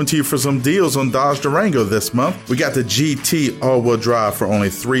Virginia. Coming to you for some deals on Dodge Durango this month. We got the GT all-wheel drive for only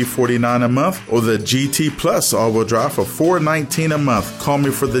 $349 a month, or the GT Plus all-wheel drive for $419 a month. Call me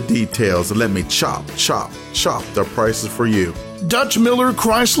for the details and let me chop the prices for you. Dutch Miller,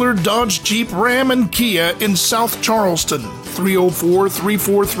 Chrysler, Dodge, Jeep, Ram, and Kia in South Charleston.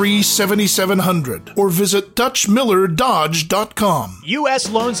 304-343-7700 or visit DutchMillerDodge.com. U.S.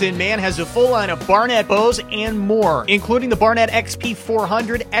 Loans in Man has a full line of Barnett bows and more, including the Barnett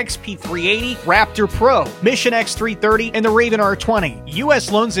XP400, XP380, Raptor Pro, Mission X330, and the Raven R20. U.S.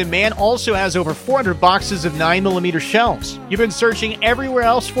 Loans in Man also has over 400 boxes of 9mm shells. You've been searching everywhere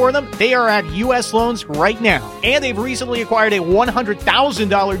else for them? They are at U.S. Loans right now. And they've recently acquired a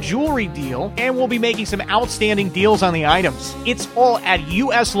 $100,000 jewelry deal and will be making some outstanding deals on the items. It's all at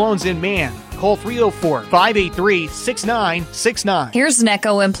U.S. Loans in Man. Call 304-583-6969. Here's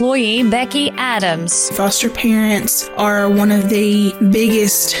NECO employee Becky Adams. Foster parents are one of the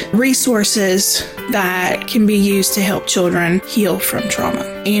biggest resources that can be used to help children heal from trauma.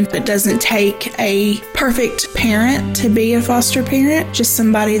 And it doesn't take a perfect parent to be a foster parent, just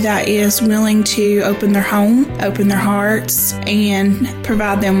somebody that is willing to open their home, open their hearts, and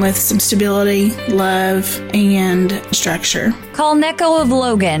provide them with some stability, love, and structure. Call NECO of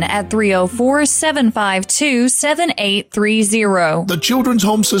Logan at 304-752-7830. The Children's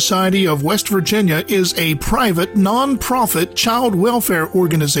Home Society of West Virginia is a private, non-profit child welfare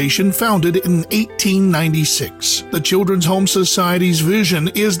organization founded in 1896. The Children's Home Society's vision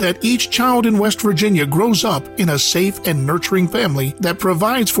is that each child in West Virginia grows up in a safe and nurturing family that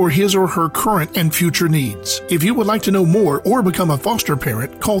provides for his or her current and future needs. If you would like to know more or become a foster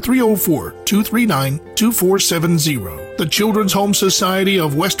parent, call 304-239-2470. The Children's Home Society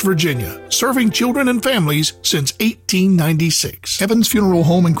of West Virginia, serving children and families since 1896. Evans Funeral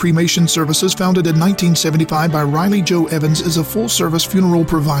Home and Cremation Services, founded in 1975 by Riley Joe Evans, is a full-service funeral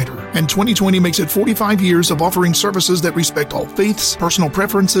provider, and 2020 makes it 45 years of offering services that respect all faiths, personal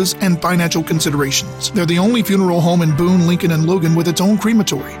preferences, and financial considerations. They're the only funeral home in Boone, Lincoln, and Logan with its own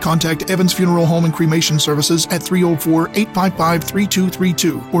crematory. Contact Evans Funeral Home and Cremation Services at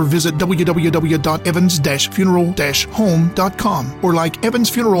 304-855-3232 or visit www.evans-funeral-home.com or like Evans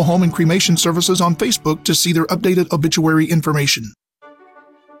Funeral Home and Cremation Services on Facebook to see their updated obituary information.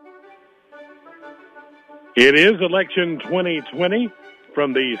 It is Election 2020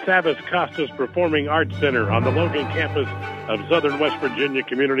 from the Savas Costas Performing Arts Center on the Logan campus of Southern West Virginia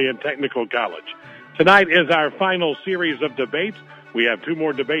Community and Technical College. Tonight is our final series of debates. We have 2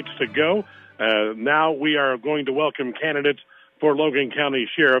 more debates to go. Now we are going to welcome candidates for Logan County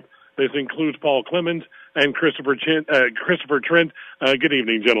Sheriff. This includes Paul Clemens and Christopher Trent. Good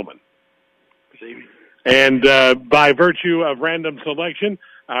evening, gentlemen. Good evening. And by virtue of random selection,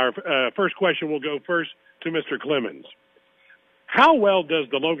 our first question will go first to Mr. Clemens. How well does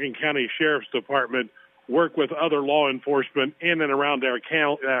the Logan County Sheriff's Department work with other law enforcement in and around our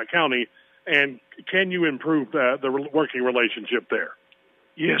county, and can you improve the working relationship there?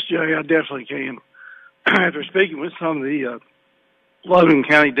 Yes, Jay, I definitely can. After speaking with some of the Logan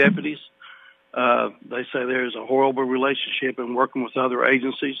County deputies, they say there's a horrible relationship in working with other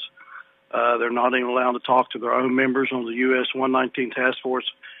agencies. They're not even allowed to talk to their own members on the U.S. 119 Task Force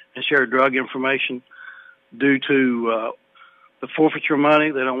and share drug information due to the forfeiture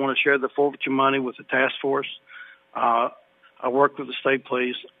money. They don't want to share the forfeiture money with the task force. I work with the state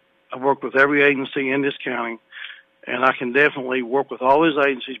police. I work with every agency in this county, and I can definitely work with all these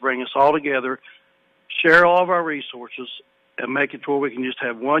agencies, bring us all together, share all of our resources, and make it to where we can just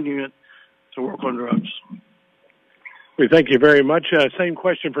have one unit to work on drugs. We thank you very much. Same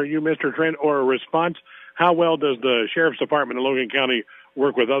question for you, Mr. Trent, or a response. How well does the Sheriff's Department in Logan County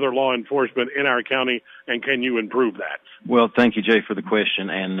work with other law enforcement in our county, and can you improve that? Well, thank you, Jay, for the question.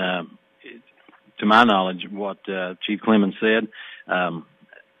 And to my knowledge, what Chief Clemens said, I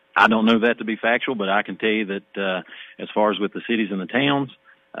don't know that to be factual, but I can tell you that as far as with the cities and the towns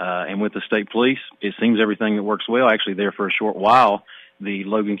and with the state police, it seems everything that works well. Actually, there for a short while, the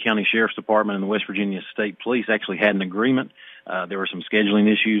Logan County Sheriff's Department and the West Virginia State Police actually had an agreement. There were some scheduling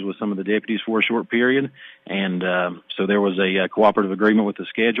issues with some of the deputies for a short period, and so there was a cooperative agreement with the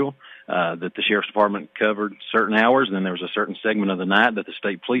schedule that the Sheriff's Department covered certain hours, and then there was a certain segment of the night that the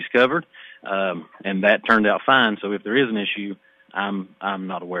state police covered, and that turned out fine. So if there is an issue, I'm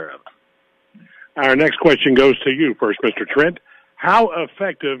not aware of it. Our next question goes to you first, Mr. Trent. How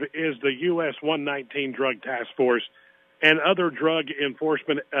effective is the U.S. 119 Drug Task Force and other drug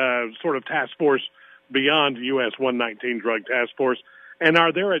enforcement sort of task force beyond U.S. 119 Drug Task Force, and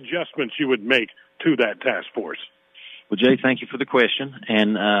are there adjustments you would make to that task force? Well, Jay, thank you for the question.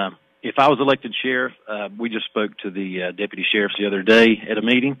 And if I was elected sheriff, we just spoke to the deputy sheriffs the other day at a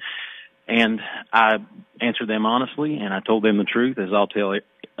meeting, and I answered them honestly, and I told them the truth, as I'll tell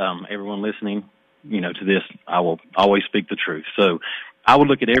everyone listening, to this, I will always speak the truth. So I would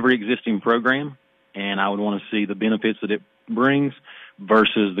look at every existing program, and I would want to see the benefits that it brings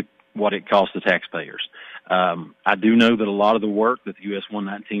versus what it costs the taxpayers. I do know that a lot of the work that the U.S.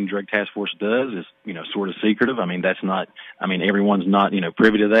 119 Drug Task Force does is, sort of secretive. Everyone's not,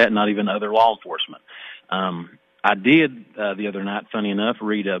 privy to that, not even other law enforcement. I did, the other night, funny enough,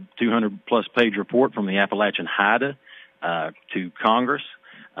 read a 200-plus page report from the Appalachian HIDA to Congress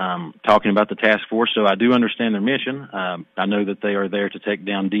talking about the task force, so I do understand their mission. I know that they are there to take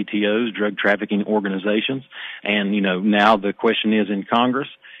down DTOs, drug trafficking organizations, and, now the question is in Congress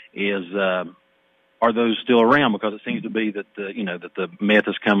is, are those still around? Because it seems to be that the meth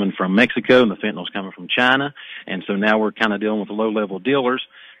is coming from Mexico and the fentanyl is coming from China, and so now we're kind of dealing with the low-level dealers,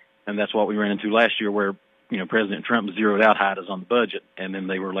 and that's what we ran into last year, where President Trump zeroed out HIDAs on the budget, and then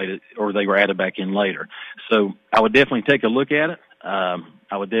they were added back in later. So I would definitely take a look at it.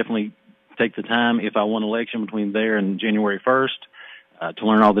 I would definitely take the time, if I won election between there and January 1st, to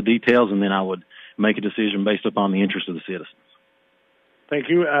learn all the details, and then I would make a decision based upon the interest of the citizens. Thank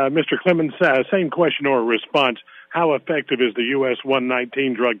you. Mr. Clemens, same question or response. how effective is the U.S.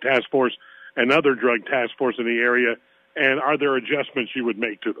 119 Drug Task Force and other drug task force in the area, and are there adjustments you would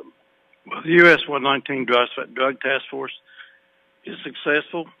make to them? Well, the U.S. 119 Drug Task Force is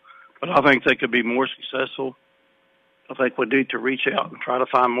successful, but I think they could be more successful. I think we need to reach out and try to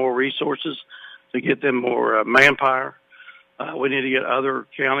find more resources to get them more manpower. We need to get other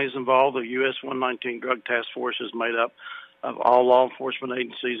counties involved. The U.S. 119 Drug Task Force is made up of all law enforcement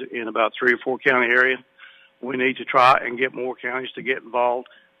agencies in about 3 or 4 county areas. We need to try and get more counties to get involved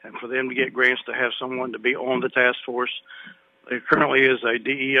and for them to get grants to have someone to be on the task force. There currently is a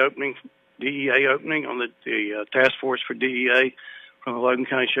DEA opening on the task force for DEA from the Logan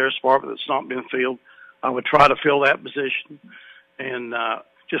County Sheriff's Department that's not been filled. I would try to fill that position and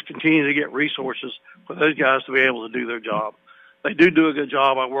just continue to get resources for those guys to be able to do their job. They do a good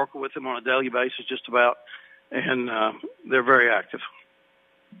job. I work with them on a daily basis just about, and they're very active.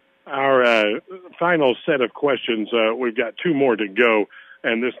 Our final set of questions, we've got 2 more to go,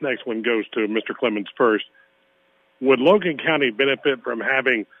 and this next one goes to Mr. Clemens first. Would Logan County benefit from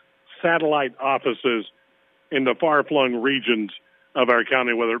having satellite offices in the far-flung regions of our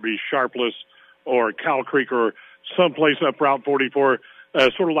county, whether it be Sharpless or Cow Creek or someplace up Route 44,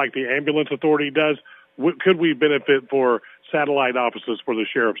 sort of like the ambulance authority does? Could we benefit for satellite offices for the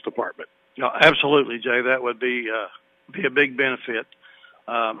Sheriff's Department? No, absolutely, Jay. That would be a big benefit.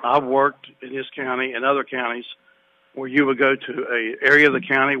 I've worked in this county and other counties where you would go to an area of the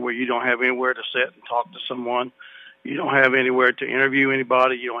county where you don't have anywhere to sit and talk to someone. You don't have anywhere to interview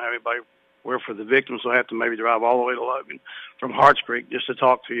anybody. You don't have anybody where for the victims will have to maybe drive all the way to Logan from Harts Creek just to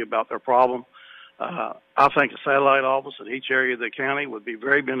talk to you about their problem. I think a satellite office in each area of the county would be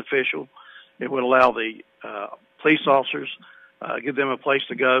very beneficial. It would allow the police officers, give them a place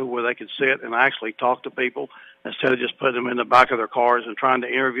to go where they could sit and actually talk to people instead of just putting them in the back of their cars and trying to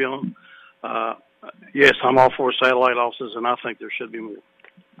interview them. Yes, I'm all for satellite offices, and I think there should be more.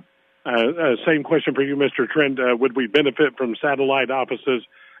 Same question for you, Mr. Trent. Would we benefit from satellite offices,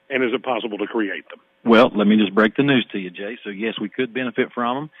 and is it possible to create them? Well, let me just break the news to you, Jay. So, yes, we could benefit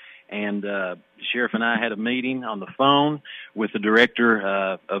from them. And the Sheriff and I had a meeting on the phone with the director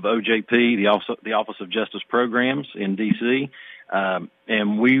of OJP, the Office of Justice Programs in D.C.,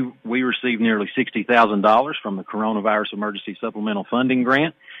 and we received nearly $60,000 from the Coronavirus Emergency Supplemental Funding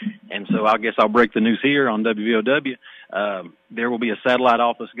Grant. And so I guess I'll break the news here on WVOW. There will be a satellite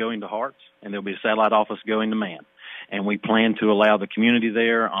office going to Harts, and there will be a satellite office going to Man. And we plan to allow the community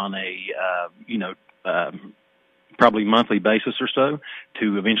there on a, probably monthly basis or so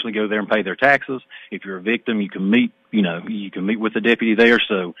to eventually go there and pay their taxes. If you're a victim, you can meet with the deputy there.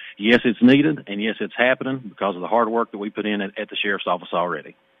 So yes, it's needed, and yes, it's happening because of the hard work that we put in at the Sheriff's Office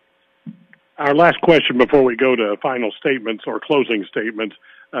already. Our last question before we go to final statements or closing statements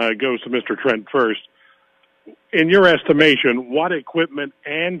goes to Mr. Trent first. In your estimation, what equipment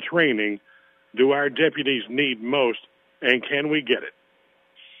and training do our deputies need most, and can we get it?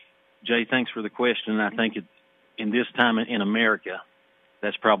 Jay, thanks for the question. I think in this time in America,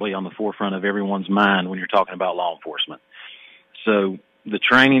 that's probably on the forefront of everyone's mind when you're talking about law enforcement. So the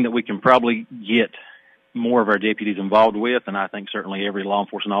training that we can probably get more of our deputies involved with, and I think certainly every law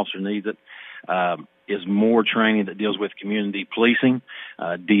enforcement officer needs it, is more training that deals with community policing,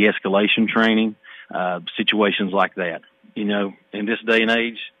 de-escalation training, situations like that. You know, in this day and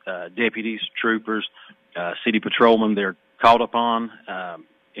age, deputies, troopers, city patrolmen, they're called upon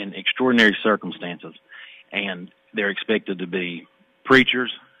in extraordinary circumstances, and they're expected to be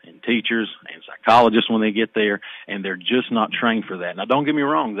preachers and teachers and psychologists when they get there, and they're just not trained for that. Now, don't get me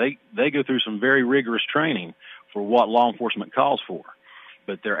wrong, they go through some very rigorous training for what law enforcement calls for,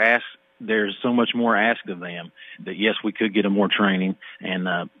 but there's so much more asked of them that, yes, we could get them more training,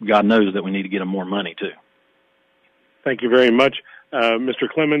 and God knows that we need to get them more money, too. Thank you very much. Mr.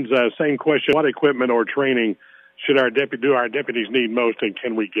 Clemens, same question. What equipment or training should our deputies need most, and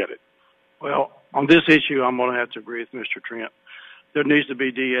can we get it? Well, on this issue, I'm going to have to agree with Mr. Trent. There needs to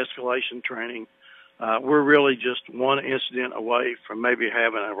be de-escalation training. We're really just one incident away from maybe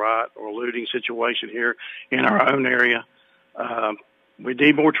having a riot or looting situation here in our own area. We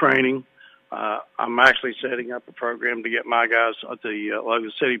need more training. I'm actually setting up a program to get my guys at the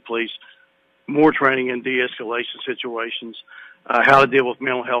Logan City Police more training in de-escalation situations, how to deal with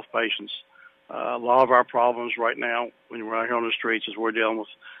mental health patients. A lot of our problems right now when we're out here on the streets is we're dealing with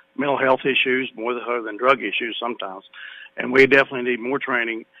mental health issues more than drug issues sometimes. And we definitely need more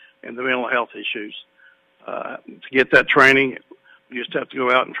training in the mental health issues. To get that training, you just have to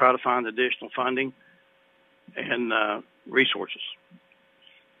go out and try to find additional funding and resources.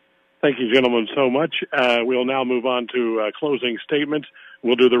 Thank you, gentlemen, so much. We'll now move on to closing statements.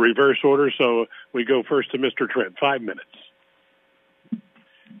 We'll do the reverse order, so we go first to Mr. Trent. 5 minutes.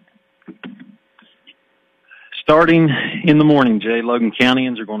 Starting in the morning, Jay, Logan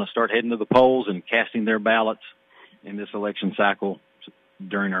Countyans are going to start heading to the polls and casting their ballots in this election cycle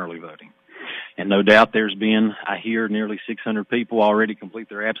during early voting. And no doubt there's been, I hear, nearly 600 people already complete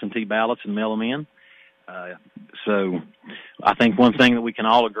their absentee ballots and mail them in. So I think one thing that we can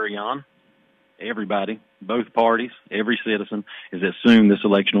all agree on, everybody, both parties, every citizen, is that soon this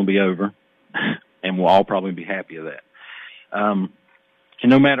election will be over, and we'll all probably be happy of that. And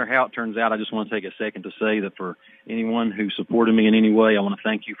no matter how it turns out, I just want to take a second to say that for anyone who supported me in any way, I want to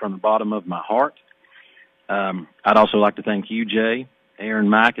thank you from the bottom of my heart. I'd also like to thank you, Jay, Aaron,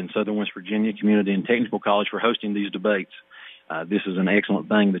 Mike, and Southern West Virginia Community and Technical College for hosting these debates. This is an excellent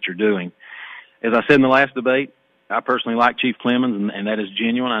thing that you're doing. As I said in the last debate, I personally like Chief Clemens, and that is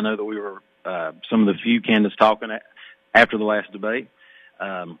genuine. I know that we were some of the few candidates talking after the last debate,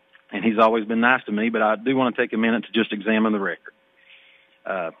 and he's always been nice to me, but I do want to take a minute to just examine the record.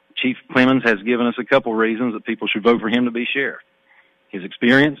 Chief Clemens has given us a couple reasons that people should vote for him to be sheriff. His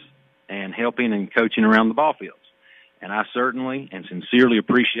experience and helping and coaching around the ball fields. And I certainly and sincerely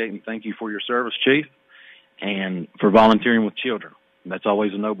appreciate and thank you for your service, Chief, and for volunteering with children. That's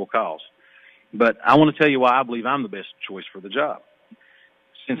always a noble cause. But I want to tell you why I believe I'm the best choice for the job.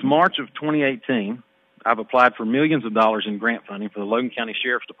 Since March of 2018, I've applied for millions of dollars in grant funding for the Logan County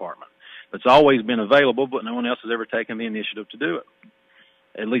Sheriff's Department. It's always been available, but no one else has ever taken the initiative to do it,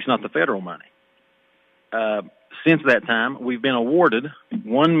 at least not the federal money. Since that time, we've been awarded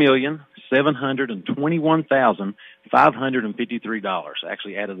 $1,721,553.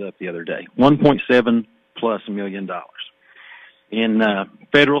 Actually added up the other day, $1.7+ million in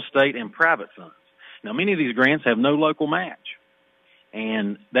federal, state, and private funds. Now, many of these grants have no local match,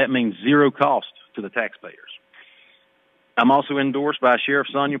 and that means zero cost to the taxpayers. I'm also endorsed by Sheriff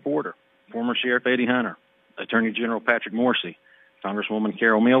Sonia Porter, former Sheriff Eddie Hunter, Attorney General Patrick Morrissey, Congresswoman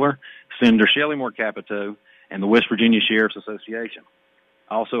Carol Miller, Senator Shelley Moore Capito, and the West Virginia Sheriff's Association.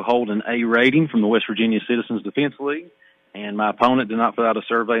 I also hold an A rating from the West Virginia Citizens Defense League, and my opponent did not fill out a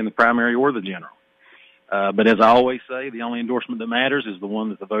survey in the primary or the general. But as I always say, the only endorsement that matters is the one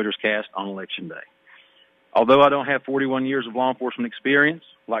that the voters cast on Election Day. Although I don't have 41 years of law enforcement experience,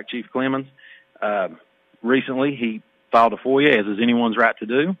 like Chief Clemens, recently he filed a FOIA, as is anyone's right to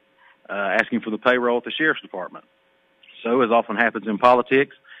do, asking for the payroll at the Sheriff's Department. So, as often happens in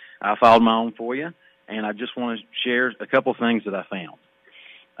politics, I filed my own FOIA, and I just want to share a couple things that I found.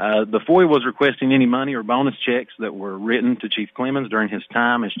 The FOIA was requesting any money or bonus checks that were written to Chief Clemens during his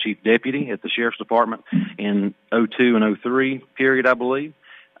time as Chief Deputy at the Sheriff's Department in 02 and 03 period, I believe.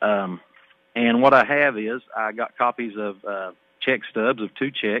 And what I have is I got copies of check stubs of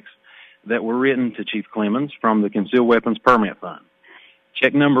 2 checks that were written to Chief Clemens from the Concealed Weapons Permit Fund.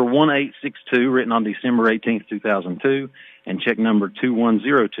 Check number 1862, written on December 18, 2002, and check number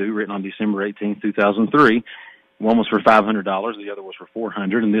 2102, written on December 18, 2003. One was for $500, the other was for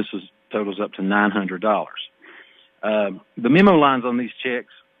 $400, and this totals up to $900. The memo lines on these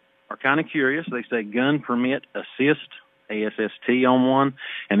checks are kind of curious. They say gun permit assist, ASST on one,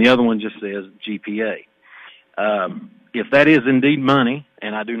 and the other one just says GPA. If that is indeed money,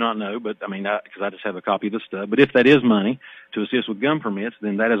 and I do not know, but I mean, because I just have a copy of the stub, but if that is money to assist with gun permits,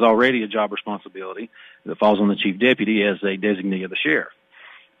 then that is already a job responsibility that falls on the Chief Deputy as a designee of the Sheriff.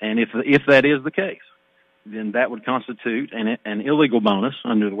 And if that is the case, then that would constitute an illegal bonus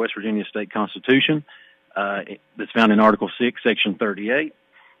under the West Virginia State Constitution that's found in Article 6, Section 38,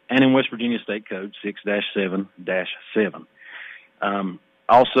 and in West Virginia State Code 6-7-7.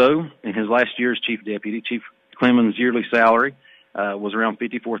 Also, in his last year as Chief Deputy, Chief Clemens' yearly salary was around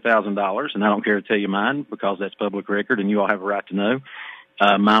 $54,000, and I don't care to tell you mine because that's public record and you all have a right to know.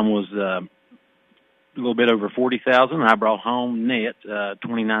 Mine was a little bit over $40,000. I brought home net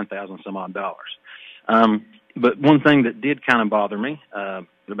 $29,000 some odd dollars. But one thing that did kind of bother me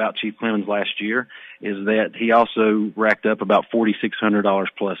about Chief Clemens last year is that he also racked up about $4,600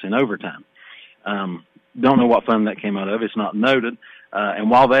 plus in overtime. Don't know what fund that came out of. It's not noted. And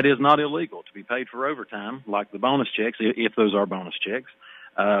while that is not illegal to be paid for overtime, like the bonus checks, if those are bonus checks,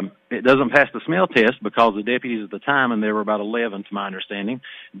 it doesn't pass the smell test because the deputies at the time, and there were about 11 to my understanding,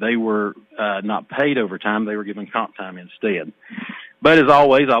 they were not paid overtime. They were given comp time instead. But as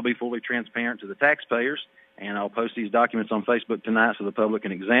always, I'll be fully transparent to the taxpayers, and I'll post these documents on Facebook tonight so the public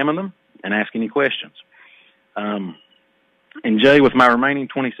can examine them and ask any questions. And Jay, with my remaining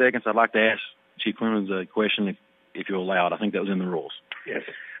 20 seconds, I'd like to ask Chief Clemens a question if you'll allow it. I think that was in the rules. Yes.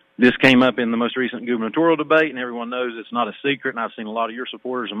 This came up in the most recent gubernatorial debate, and everyone knows it's not a secret, and I've seen a lot of your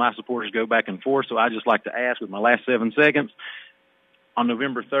supporters and my supporters go back and forth, so I'd just like to ask with my last 7 seconds, on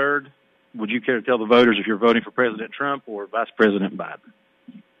November 3rd, would you care to tell the voters if you're voting for President Trump or Vice President Biden?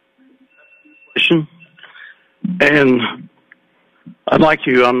 And I'd like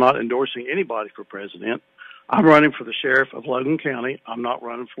you, I'm not endorsing anybody for president. I'm running for the sheriff of Logan County. I'm not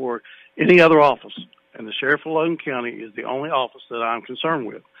running for any other office. And the sheriff of Logan County is the only office that I'm concerned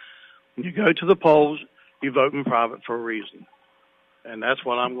with. When you go to the polls, you vote in private for a reason. And that's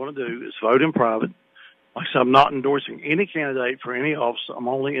what I'm going to do, is vote in private. Like I said, I'm not endorsing any candidate for any office. I'm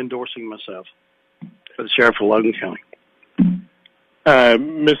only endorsing myself for the sheriff of Logan County.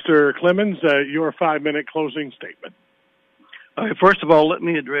 Mr. Clemens, your 5-minute closing statement. Okay, first of all, let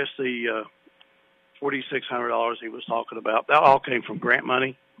me address the $4,600 he was talking about. That all came from grant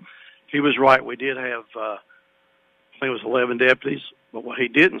money. He was right. We did have, I think it was 11 deputies, but what he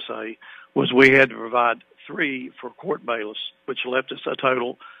didn't say was we had to provide 3 for court bailiffs, which left us a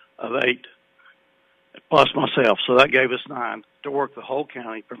total of 8, plus myself. So that gave us 9 to work the whole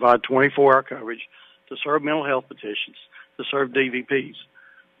county, provide 24-hour coverage, to serve mental health petitions, to serve DVPs.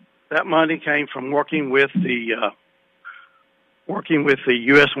 That money came from working with the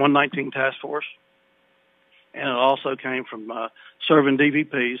U.S. 119 Task Force, and it also came from serving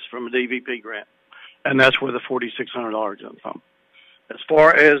DVPs from a DVP grant, and that's where the $4,600 comes from. As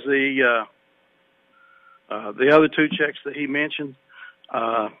far as the other 2 checks that he mentioned,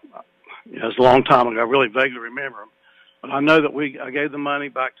 it was a long time ago. I really vaguely remember them, but I know that I gave the money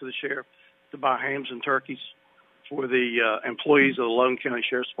back to the sheriff to buy hams and turkeys for the employees of the Logan County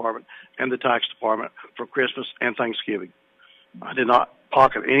Sheriff's Department and the tax department for Christmas and Thanksgiving. I did not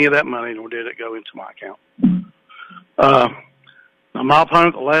pocket any of that money, nor did it go into my account. Now, my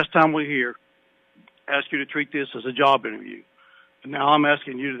opponent, the last time we were here, asked you to treat this as a job interview. And now I'm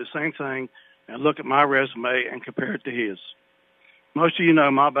asking you to do the same thing and look at my resume and compare it to his. Most of you know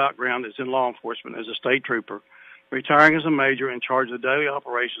my background is in law enforcement as a state trooper, retiring as a major in charge of the daily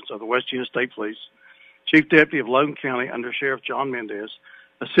operations of the West Virginia State Police, Chief Deputy of Logan County under Sheriff John Mendez,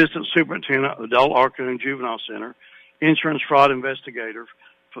 Assistant Superintendent of the Dole Arcoon Juvenile Center, Insurance Fraud Investigator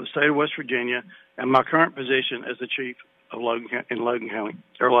for the state of West Virginia, and my current position as the Chief of Logan County,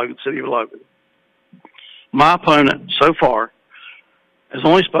 or Logan City of Logan. My opponent, so far, has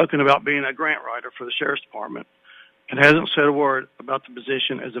only spoken about being a grant writer for the Sheriff's Department and hasn't said a word about the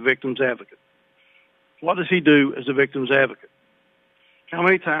position as a victim's advocate. What does he do as a victim's advocate? How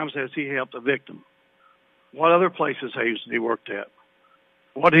many times has he helped a victim? What other places has he worked at?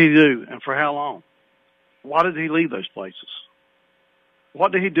 What did he do, and for how long? Why did he leave those places?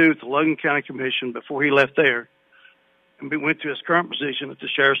 What did he do at the Logan County Commission before he left there and went to his current position at the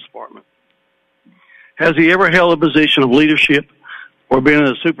Sheriff's Department? Has he ever held a position of leadership or been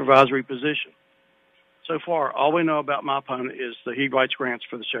in a supervisory position? So far, all we know about my opponent is that he writes grants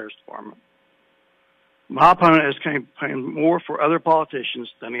for the Sheriff's Department. My opponent has campaigned more for other politicians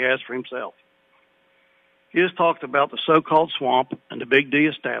than he has for himself. He has talked about the so-called swamp and the Big D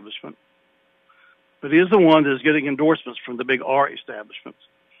establishment, but he is the one that is getting endorsements from the Big R establishments,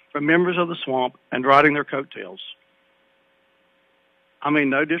 from members of the swamp, and riding their coattails. I mean,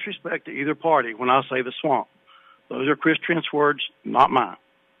 no disrespect to either party when I say the swamp. Those are Chris Trent's words, not mine.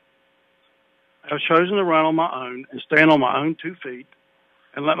 I have chosen to run on my own and stand on my own 2 feet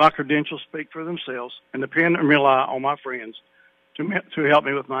and let my credentials speak for themselves and depend and rely on my friends to help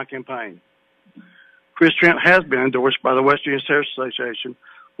me with my campaign. Chris Trent has been endorsed by the West Virginia Sheriff's Association,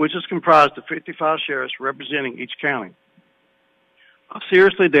 which is comprised of 55 sheriffs representing each county. I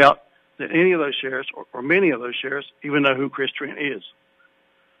seriously doubt that any of those sheriffs, or many of those sheriffs, even know who Chris Trent is,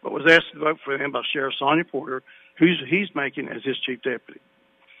 but was asked to vote for him by Sheriff Sonia Porter, who he's making as his chief deputy.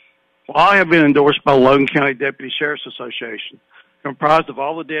 Well, I have been endorsed by the Logan County Deputy Sheriff's Association, comprised of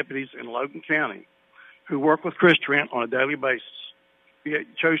all the deputies in Logan County who work with Chris Trent on a daily basis. He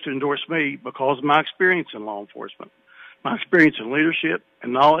chose to endorse me because of my experience in law enforcement, my experience in leadership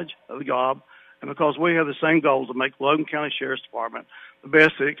and knowledge of the job, and because we have the same goal to make Logan County Sheriff's Department the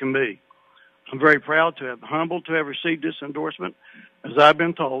best that it can be. I'm very proud to have, humbled to have received this endorsement, as I've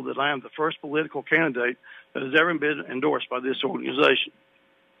been told that I am the first political candidate that has ever been endorsed by this organization.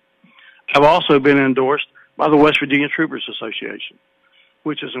 I've also been endorsed by the West Virginia Troopers Association,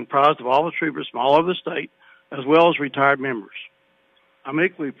 which is comprised of all the troopers from all over the state, as well as retired members. I'm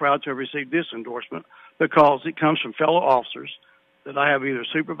equally proud to have received this endorsement because it comes from fellow officers that I have either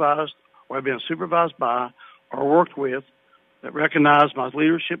supervised or have been supervised by or worked with that recognize my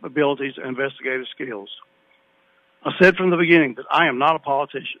leadership abilities and investigative skills. I said from the beginning that I am not a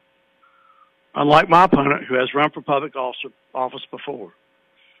politician, unlike my opponent who has run for public office before.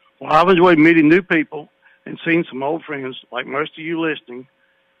 While I've enjoyed meeting new people and seeing some old friends like most of you listening,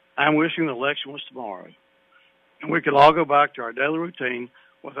 I'm wishing the election was tomorrow, and we could all go back to our daily routine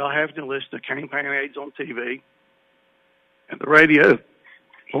without having to listen to campaign ads on TV and the radio,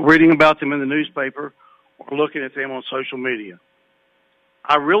 or reading about them in the newspaper, or looking at them on social media.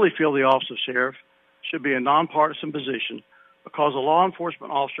 I really feel the office of sheriff should be a nonpartisan position because a law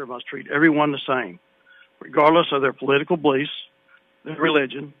enforcement officer must treat everyone the same, regardless of their political beliefs, their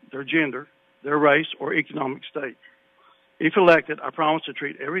religion, their gender, their race, or economic state. If elected, I promise to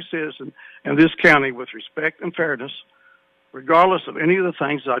treat every citizen in this county with respect and fairness, regardless of any of the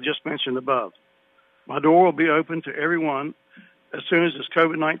things that I just mentioned above. My door will be open to everyone as soon as this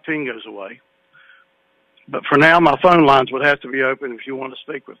COVID-19 goes away. But for now, my phone lines would have to be open if you want to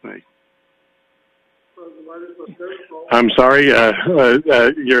speak with me. I'm sorry,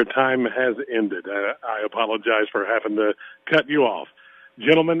 your time has ended. I apologize for having to cut you off.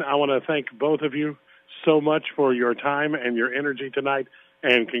 Gentlemen, I want to thank both of you so much for your time and your energy tonight,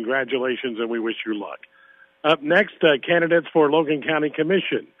 and congratulations, and we wish you luck. Up next, candidates for Logan County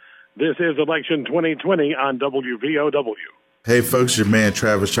Commission. This is Election 2020 on WVOW. Hey folks, your man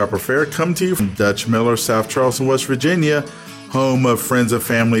Travis Chopper Fair come to you from Dutch Miller, South Charleston, West Virginia, home of Friends of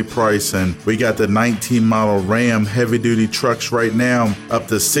Family Pricing. We got the 19 model Ram heavy duty trucks right now, up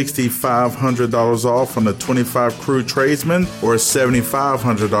to $6,500 off on the 25 Crew Tradesman or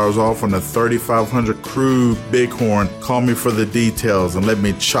 $7,500 off on the 3,500 Crew Bighorn. Call me for the details and let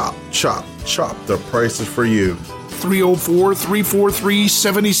me chop the prices for you.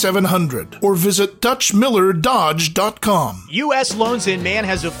 304-343-7700 or visit DutchMillerDodge.com. U.S. Loans in Man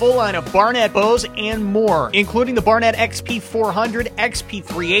has a full line of Barnett bows and more, including the Barnett XP400,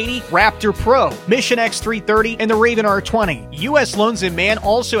 XP380, Raptor Pro, Mission X330, and the Raven R20. U.S. Loans in Man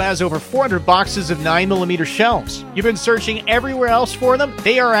also has over 400 boxes of 9mm shells. You've been searching everywhere else for them?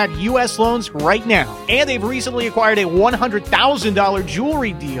 They are at U.S. Loans right now. And they've recently acquired a $100,000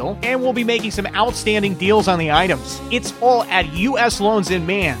 jewelry deal and will be making some outstanding deals on the items. It's all at U.S. Loans in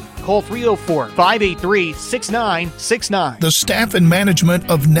Man. Call 304-583-6969. The staff and management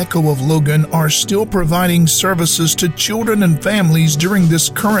of NECO of Logan are still providing services to children and families during this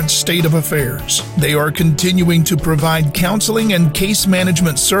current state of affairs. They are continuing to provide counseling and case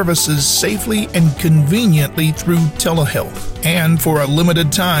management services safely and conveniently through telehealth. And for a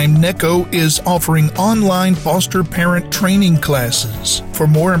limited time, NECO is offering online foster parent training classes. For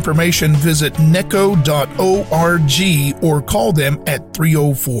more information, visit neco.org or call them at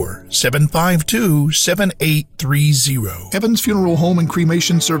 304-752-7830. Evans Funeral Home and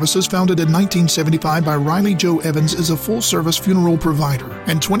Cremation Services, founded in 1975 by Riley Joe Evans, is a full-service funeral provider.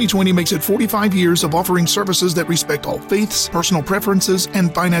 And 2020 makes it 45 years of offering services that respect all faiths, personal preferences,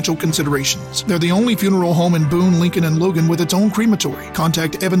 and financial considerations. They're the only funeral home in Boone, Lincoln, and Logan with its own crematory.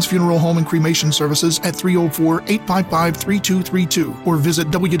 Contact Evans Funeral Home and Cremation Services at 304-855-3232 or visit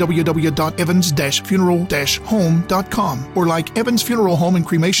www.evans-funeral-home.com or like Evans Funeral Home and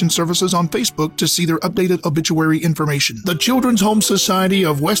Cremation Services on Facebook to see their updated obituary information. The Children's Home Society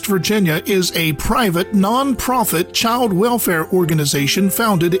of West Virginia is a private, non-profit child welfare organization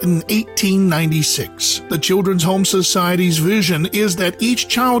founded in 1896. The Children's Home Society's vision is that each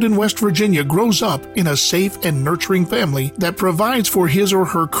child in West Virginia grows up in a safe and nurturing family that provides for his or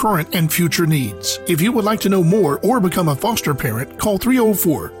her current and future needs. If you would like to know more or become a foster parent, call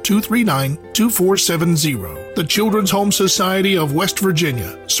 304-239-2470. The Children's Home Society of West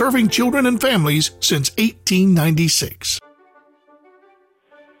Virginia, serving children and families since 1896.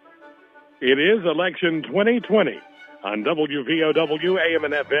 It is Election 2020 on WVOW, AM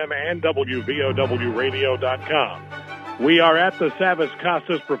and FM, and WVOWradio.com. We are at the Savas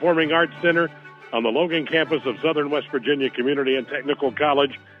Casas Performing Arts Center on the Logan campus of Southern West Virginia Community and Technical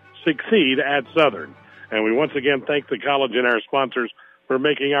College. Succeed at Southern. And we once again thank the college and our sponsors for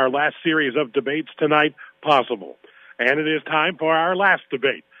making our last series of debates tonight possible. And it is time for our last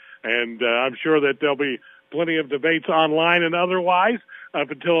debate. And I'm sure that there'll be plenty of debates online and otherwise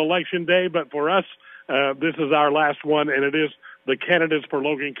up until Election Day. But for us, this is our last one, and it is the candidates for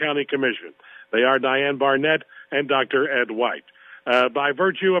Logan County Commission. They are Diane Barnett and Dr. Ed White. By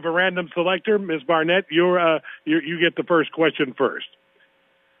virtue of a random selector, Ms. Barnett, you get the first question first.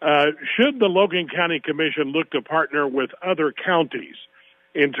 Should the Logan County Commission look to partner with other counties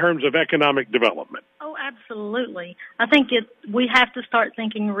in terms of economic development? Oh, absolutely. I think we have to start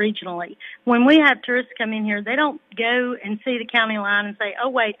thinking regionally. When we have tourists come in here, they don't go and see the county line and say, oh,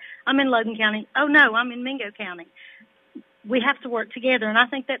 wait, I'm in Logan County. Oh, no, I'm in Mingo County. We have to work together, and I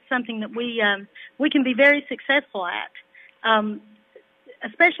think that's something that we can be very successful at.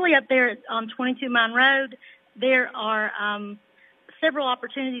 Especially up there on 22 Mine Road, there are several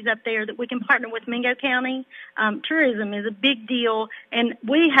opportunities up there that we can partner with Mingo County. Tourism is a big deal, and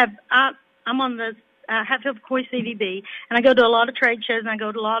I'm on the Hatfield McCoy CVB, and I go to a lot of trade shows and I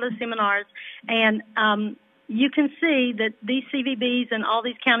go to a lot of seminars, and you can see that these CVBs and all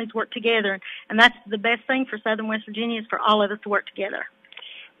these counties work together, and that's the best thing for Southern West Virginia is for all of us to work together.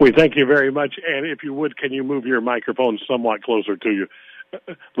 We thank you very much, and if you would, can you move your microphone somewhat closer to you?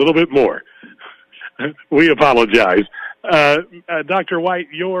 A little bit more. We apologize. Dr. White,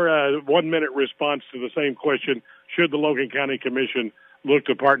 your 1-minute response to the same question, should the Logan County Commission look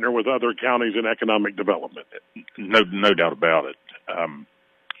to partner with other counties in economic development? No doubt about it.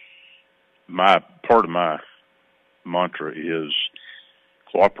 Part of my mantra is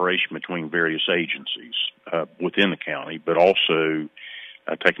cooperation between various agencies within the county, but also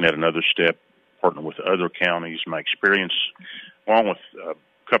taking that another step, partner with other counties. My experience, along with a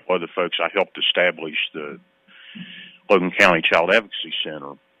couple other folks, I helped establish the Logan County Child Advocacy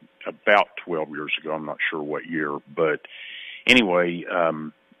Center about 12 years ago. I'm not sure what year, but anyway,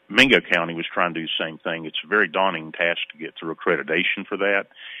 Mingo County was trying to do the same thing. It's a very daunting task to get through accreditation for that.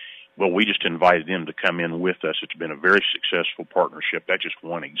 Well, we just invited them to come in with us. It's been a very successful partnership. That's just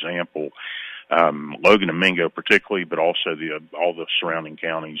one example. Logan and Mingo particularly, but also all the surrounding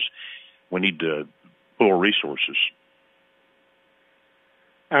counties. We need to pool resources.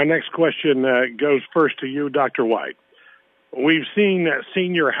 Our next question goes first to you, Dr. White. We've seen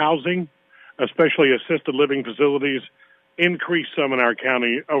senior housing, especially assisted living facilities, increase some in our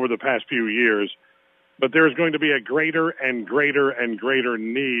county over the past few years. But there's going to be a greater and greater and greater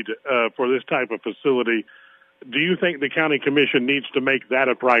need for this type of facility. Do you think the county commission needs to make that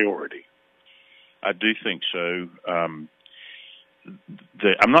a priority? I do think so. I'm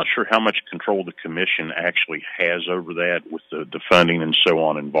not sure how much control the commission actually has over that with the funding and so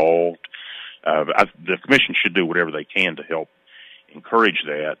on involved. The commission should do whatever they can to help encourage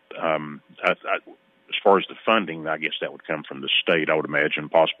that. As far as the funding, I guess that would come from the state, I would imagine,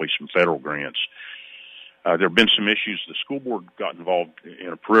 possibly some federal grants. There have been some issues. The school board got involved in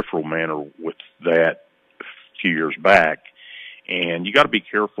a peripheral manner with that a few years back, and you got to be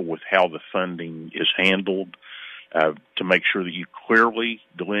careful with how the funding is handled to make sure that you clearly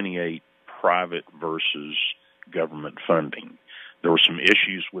delineate private versus government funding. There were some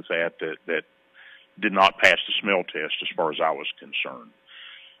issues with that did not pass the smell test as far as I was concerned.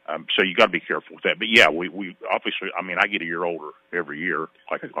 So you got to be careful with that. But yeah, we obviously, I mean, I get a year older every year,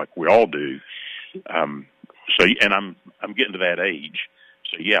 like we all do. And I'm getting to that age.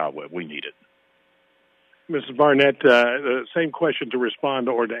 So yeah, we need it. Mrs. Barnett, the same question to respond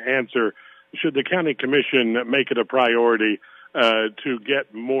or to answer. Should the county commission make it a priority to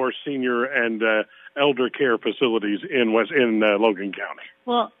get more senior and elder care facilities in Logan County?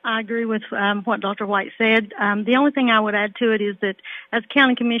 Well, I agree with what Dr. White said. The only thing I would add to it is that as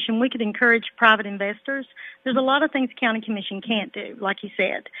county commission, we could encourage private investors. There's a lot of things county commission can't do, like he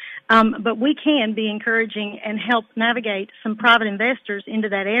said. But we can be encouraging and help navigate some private investors into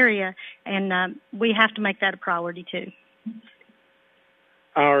that area, and we have to make that a priority too.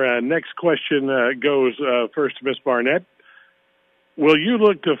 Our next question goes first to Ms. Barnett. Will you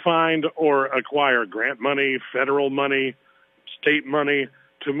look to find or acquire grant money, federal money, state money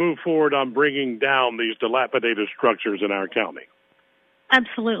to move forward on bringing down these dilapidated structures in our county?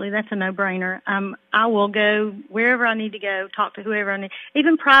 Absolutely. That's a no-brainer. I will go wherever I need to go, talk to whoever I need,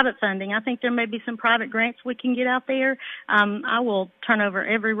 even private funding. I think there may be some private grants we can get out there. I will turn over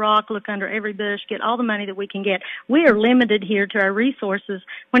every rock, look under every bush, get all the money that we can get. We are limited here to our resources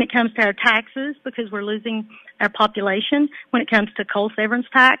when it comes to our taxes because we're losing our population, when it comes to coal severance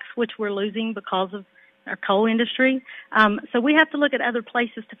tax, which we're losing because of our coal industry. So we have to look at other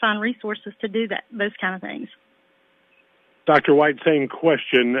places to find resources to do those kind of things. Dr. White, same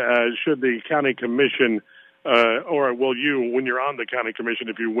question. Should the county commission, or will you, when you're on the county commission,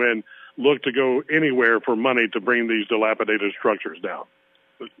 if you win, look to go anywhere for money to bring these dilapidated structures down?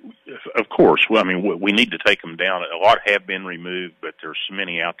 Of course. Well, I mean, we need to take them down. A lot have been removed, but there's so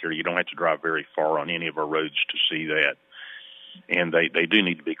many out there. You don't have to drive very far on any of our roads to see that. And they do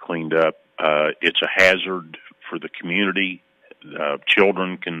need to be cleaned up. It's a hazard for the community.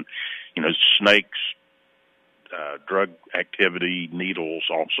 Children can, snakes, drug activity, needles,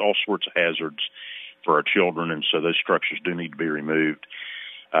 all sorts of hazards for our children, and so those structures do need to be removed.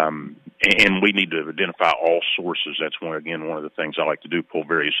 And we need to identify all sources. That's one of the things I like to do, pull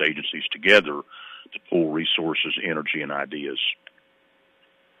various agencies together to pull resources, energy, and ideas.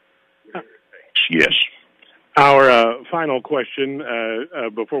 Yes. Our final question,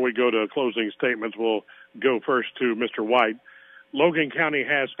 before we go to closing statements, we'll go first to Mr. White. Logan County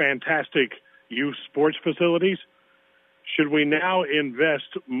has fantastic youth sports facilities. should we now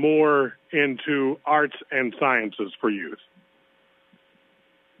invest more into arts and sciences for youth?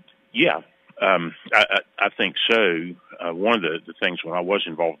 Yeah, I think so. One of the things when I was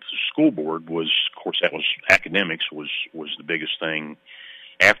involved with the school board was, of course, that was academics was the biggest thing.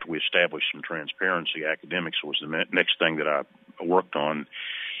 After we established some transparency, academics was the next thing that I worked on.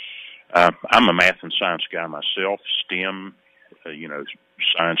 I'm a math and science guy myself, STEM,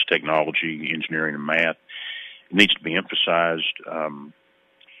 science, technology, engineering, and math. It needs to be emphasized.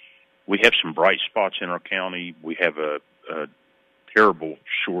 We have some bright spots in our county. We have a terrible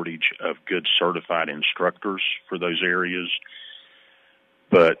shortage of good certified instructors for those areas.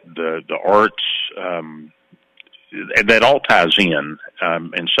 But the arts, that all ties in,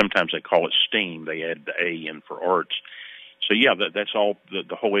 and sometimes they call it STEAM. They add the A in for arts. So yeah, that's all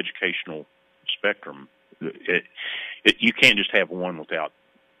the whole educational spectrum. You can't just have one without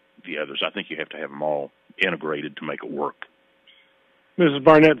the others. I think you have to have them all integrated to make it work. Mrs.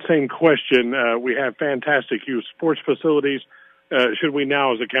 Barnett, same question. We have fantastic youth sports facilities. Should we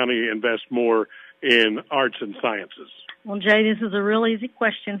now, as a county, invest more in arts and sciences? Well, Jay, this is a real easy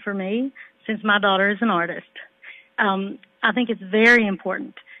question for me since my daughter is an artist. I think it's very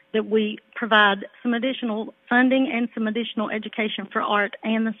important that we provide some additional funding and some additional education for art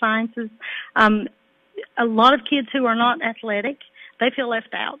and the sciences. A lot of kids who are not athletic, they feel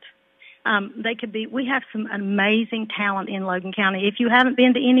left out. We have some amazing talent in Logan County. If you haven't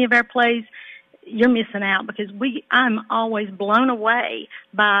been to any of our plays, you're missing out because I'm always blown away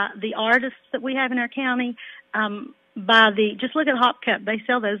by the artists that we have in our county. Just look at Hop Cup. They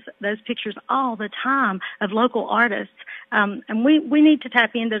sell those pictures all the time of local artists. And we need to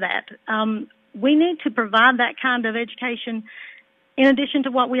tap into that. We need to provide that kind of education in addition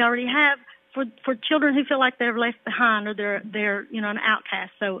to what we already have for children who feel like they're left behind or they're an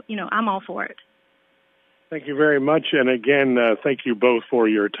outcast. So, I'm all for it. Thank you very much. And again, thank you both for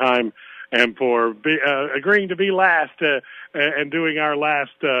your time and for agreeing to be last and doing our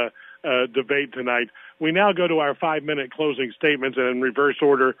last debate tonight. We now go to our 5-minute closing statements, and in reverse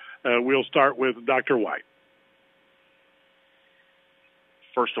order, we'll start with Dr. White.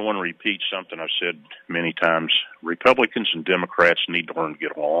 First, I want to repeat something I've said many times. Republicans and Democrats need to learn to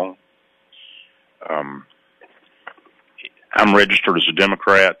get along. I'm registered as a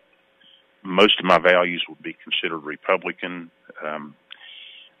Democrat. Most of my values would be considered Republican.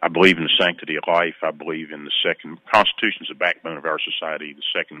 I believe in the sanctity of life. I believe in the Constitution is the backbone of our society. The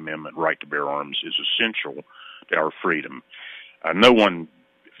Second Amendment, right to bear arms, is essential to our freedom. No one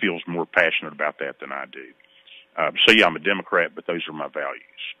feels more passionate about that than I do. So yeah, I'm a Democrat, but those are my values.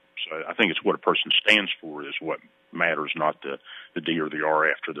 So I think it's what a person stands for is what matters, not the D or the R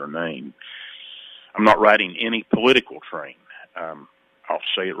after their name. I'm not riding any political train. I'll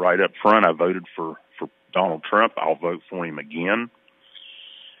say it right up front. I voted for Donald Trump. I'll vote for him again.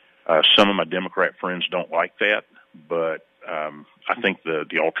 Some of my Democrat friends don't like that, but I think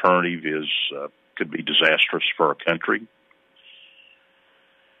the alternative could be disastrous for our country.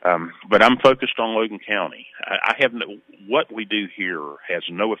 But I'm focused on Logan County. What we do here has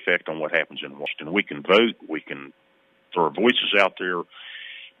no effect on what happens in Washington. We can vote, we can throw our voices out there,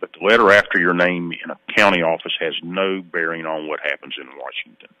 but the letter after your name in a county office has no bearing on what happens in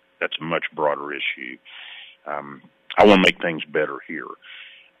Washington. That's a much broader issue. I want to make things better here.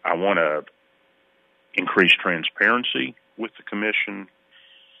 I want to increase transparency with the commission.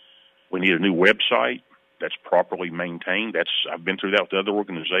 We need a new website that's properly maintained. I've been through that with other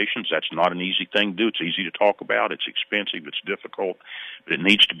organizations. That's not an easy thing to do. It's easy to talk about. It's expensive. It's difficult, but it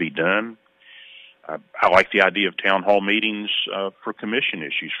needs to be done. I like the idea of town hall meetings for commission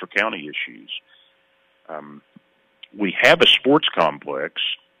issues, for county issues. We have a sports complex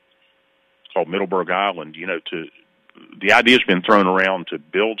called Middleburg Island. The idea's been thrown around to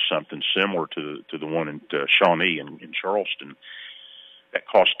build something similar to the one in Shawnee in Charleston. That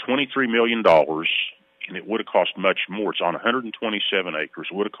cost $23 million, and it would have cost much more. It's on 127 acres.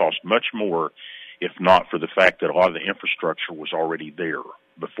 It would have cost much more if not for the fact that a lot of the infrastructure was already there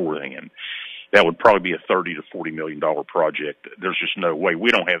beforehand. That would probably be a $30 to $40 million project. There's just no way.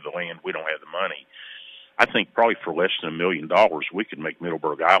 We don't have the land. We don't have the money. I think probably for less than $1 million, we could make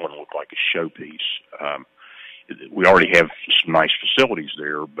Middleburg Island look like a showpiece. We already have some nice facilities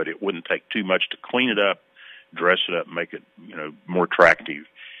there, but it wouldn't take too much to clean it up, dress it up, make it more attractive.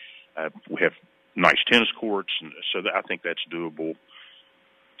 We have nice tennis courts, and so I think that's doable.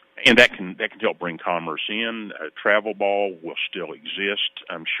 And that can help bring commerce in. Travel ball will still exist,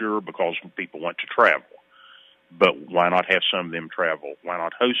 I'm sure, because people want to travel. But why not have some of them travel? Why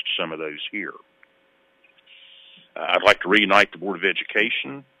not host some of those here? I'd like to reunite the Board of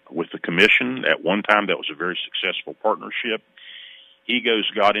Education with the commission. At one time, that was a very successful partnership. Egos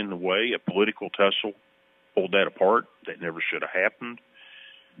got in the way. A political tussle pulled that apart. That never should have happened.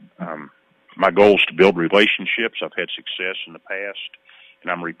 My goal is to build relationships. I've had success in the past,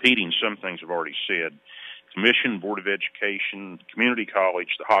 and I'm repeating some things I've already said. Commission, Board of Education, Community College,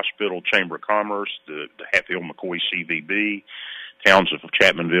 the hospital, Chamber of Commerce, the Hatfield McCoy CVB, towns of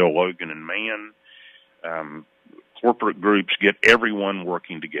Chapmanville, Logan, and Man. Corporate groups, get everyone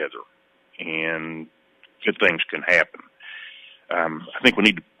working together, and good things can happen. I think we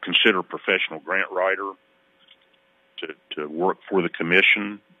need to consider a professional grant writer to work for the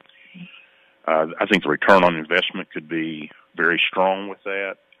commission. I think the return on investment could be very strong with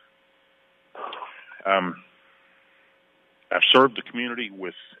that. I've served the community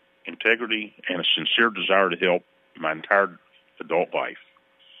with integrity and a sincere desire to help my entire adult life.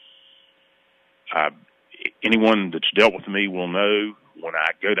 Anyone that's dealt with me will know when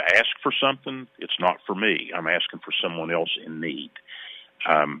I go to ask for something, it's not for me. I'm asking for someone else in need.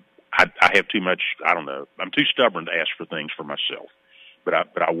 I have too much, I don't know, I'm too stubborn to ask for things for myself.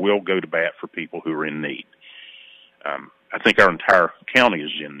 But I will go to bat for people who are in need. I think our entire county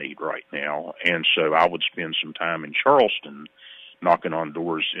is in need right now, and so I would spend some time in Charleston knocking on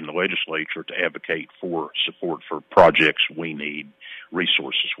doors in the legislature to advocate for support for projects we need,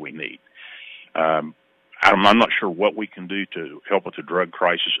 resources we need. I'm not sure what we can do to help with the drug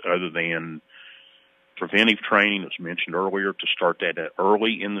crisis other than preventive training, as mentioned earlier, to start that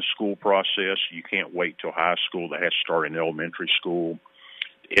early in the school process. You can't wait till high school. That has to start in elementary school.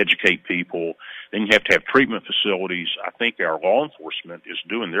 Educate people. Then you have to have treatment facilities. I think our law enforcement is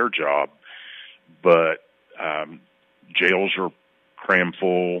doing their job, but jails are crammed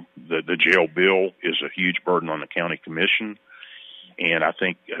full. The jail bill is a huge burden on the county commission, and I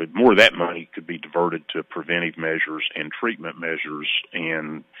think more of that money could be diverted to preventive measures and treatment measures,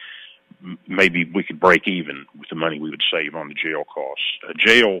 and maybe we could break even with the money we would save on the jail costs. A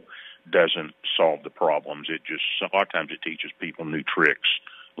jail doesn't solve the problems. It just, a lot of times it teaches people new tricks.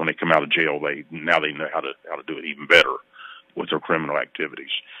 When they come out of jail, they know how to do it even better with their criminal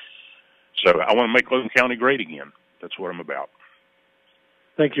activities. So I want to make Logan County great again. That's what I'm about.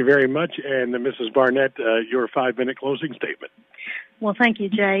 Thank you very much. And Mrs. Barnett, your 5-minute closing statement. Well, thank you,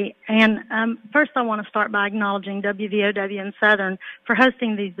 Jay. And first I want to start by acknowledging WVOW and Southern for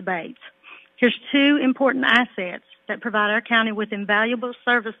hosting these debates. Here's two important assets that provide our county with invaluable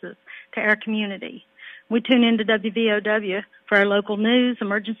services to our community. We tune into WVOW for our local news,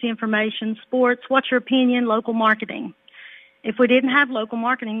 emergency information, sports, what's your opinion, local marketing. If we didn't have local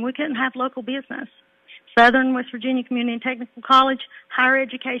marketing, we couldn't have local business. Southern West Virginia Community and Technical College, higher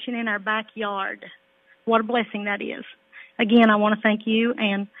education in our backyard. What a blessing that is. Again, I want to thank you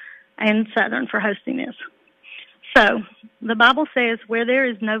and Southern for hosting this. So, the Bible says, where there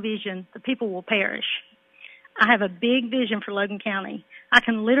is no vision, the people will perish. I have a big vision for Logan County. I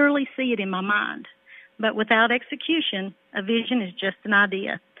can literally see it in my mind. But without execution, a vision is just an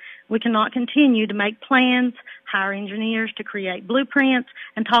idea. We cannot continue to make plans, hire engineers to create blueprints,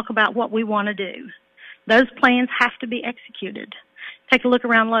 and talk about what we want to do. Those plans have to be executed. Take a look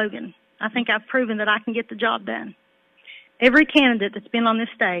around Logan. I think I've proven that I can get the job done. Every candidate that's been on this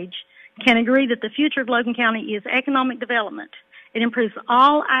stage can agree that the future of Logan County is economic development. It improves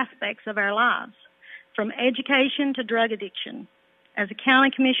all aspects of our lives, from education to drug addiction. As a county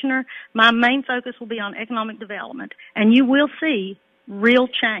commissioner, my main focus will be on economic development, and you will see real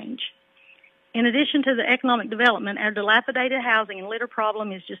change. In addition to the economic development, our dilapidated housing and litter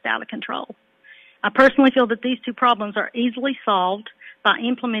problem is just out of control. I personally feel that these two problems are easily solved by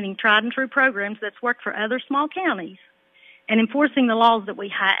implementing tried and true programs that's worked for other small counties and enforcing the laws that we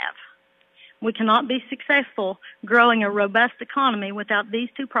have. We cannot be successful growing a robust economy without these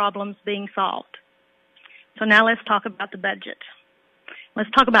two problems being solved. So now let's talk about the budget. Let's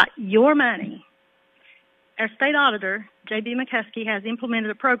talk about your money. Our state auditor, J.B. McCuskey, has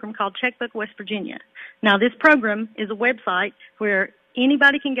implemented a program called Checkbook West Virginia. Now, this program is a website where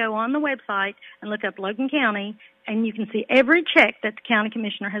anybody can go on the website and look up Logan County, and you can see every check that the county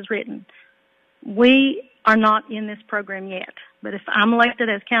commissioner has written. We are not in this program yet, but if I'm elected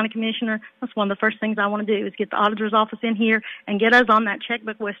as county commissioner, that's one of the first things I want to do is get the auditor's office in here and get us on that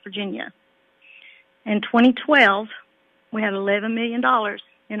Checkbook West Virginia. In 2012, we had $11 million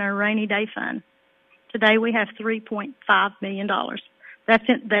in our rainy day fund. Today we have $3.5 million. That's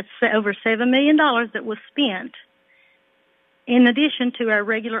over $7 million that was spent in addition to our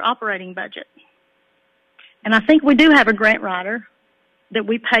regular operating budget. And I think we do have a grant writer that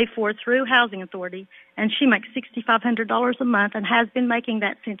we pay for through Housing Authority, and she makes $6,500 a month and has been making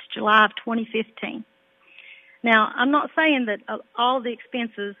that since July of 2015. Now, I'm not saying that all the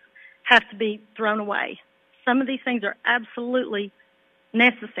expenses have to be thrown away. Some of these things are absolutely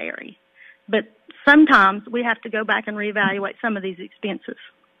necessary, but sometimes we have to go back and reevaluate some of these expenses.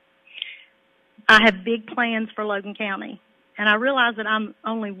 I have big plans for Logan County, and I realize that I'm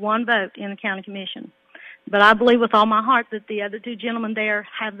only one vote in the county commission, but I believe with all my heart that the other two gentlemen there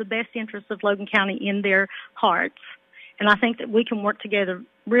have the best interests of Logan County in their hearts, and I think that we can work together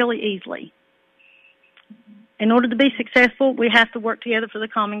really easily. In order to be successful, we have to work together for the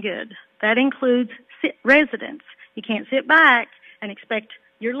common good. That includes residents. You can't sit back and expect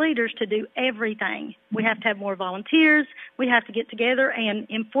your leaders to do everything. We have to have more volunteers. We have to get together and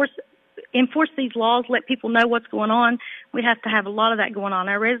enforce these laws, let people know what's going on. We have to have a lot of that going on.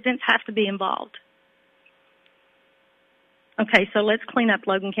 Our residents have to be involved. Okay, so let's clean up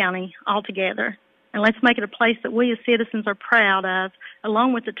Logan County altogether, and let's make it a place that we as citizens are proud of,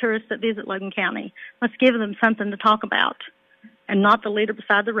 along with the tourists that visit Logan County. Let's give them something to talk about, and not the litter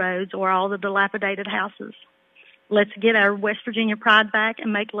beside the roads or all the dilapidated houses. Let's get our West Virginia pride back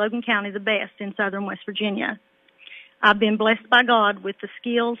and make Logan County the best in southern West Virginia. I've been blessed by God with the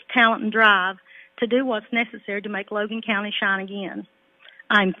skills, talent, and drive to do what's necessary to make Logan County shine again.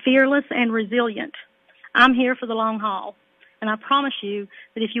 I'm fearless and resilient. I'm here for the long haul, and I promise you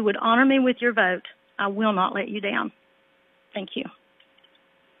that if you would honor me with your vote, I will not let you down. Thank you.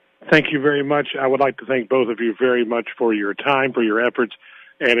 Thank you very much. I would like to thank both of you very much for your time, for your efforts.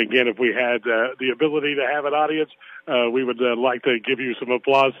 And again, if we had the ability to have an audience, we would like to give you some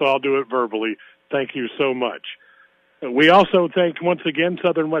applause, so I'll do it verbally. Thank you so much. We also thank, once again,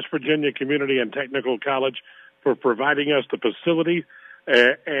 Southern West Virginia Community and Technical College for providing us the facility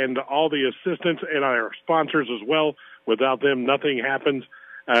and all the assistance and our sponsors as well. Without them, nothing happens.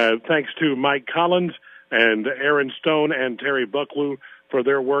 Thanks to Mike Collins and Aaron Stone and Terry Bucklew for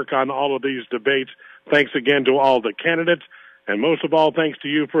their work on all of these debates. Thanks again to all the candidates, and most of all, thanks to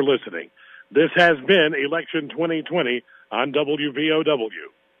you for listening. This has been Election 2020 on WVOW.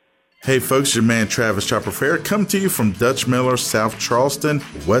 Hey folks, your man Travis Chopper Fair coming to you from Dutch Miller, South Charleston,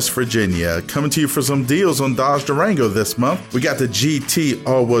 West Virginia. Coming to you for some deals on Dodge Durango this month. We got the GT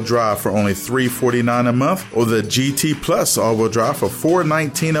all-wheel drive for only $349 a month, or the GT Plus all-wheel drive for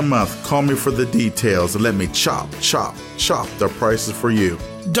 $419 a month. Call me for the details and let me chop the prices for you.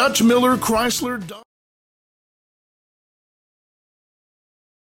 Dutch Miller Chrysler.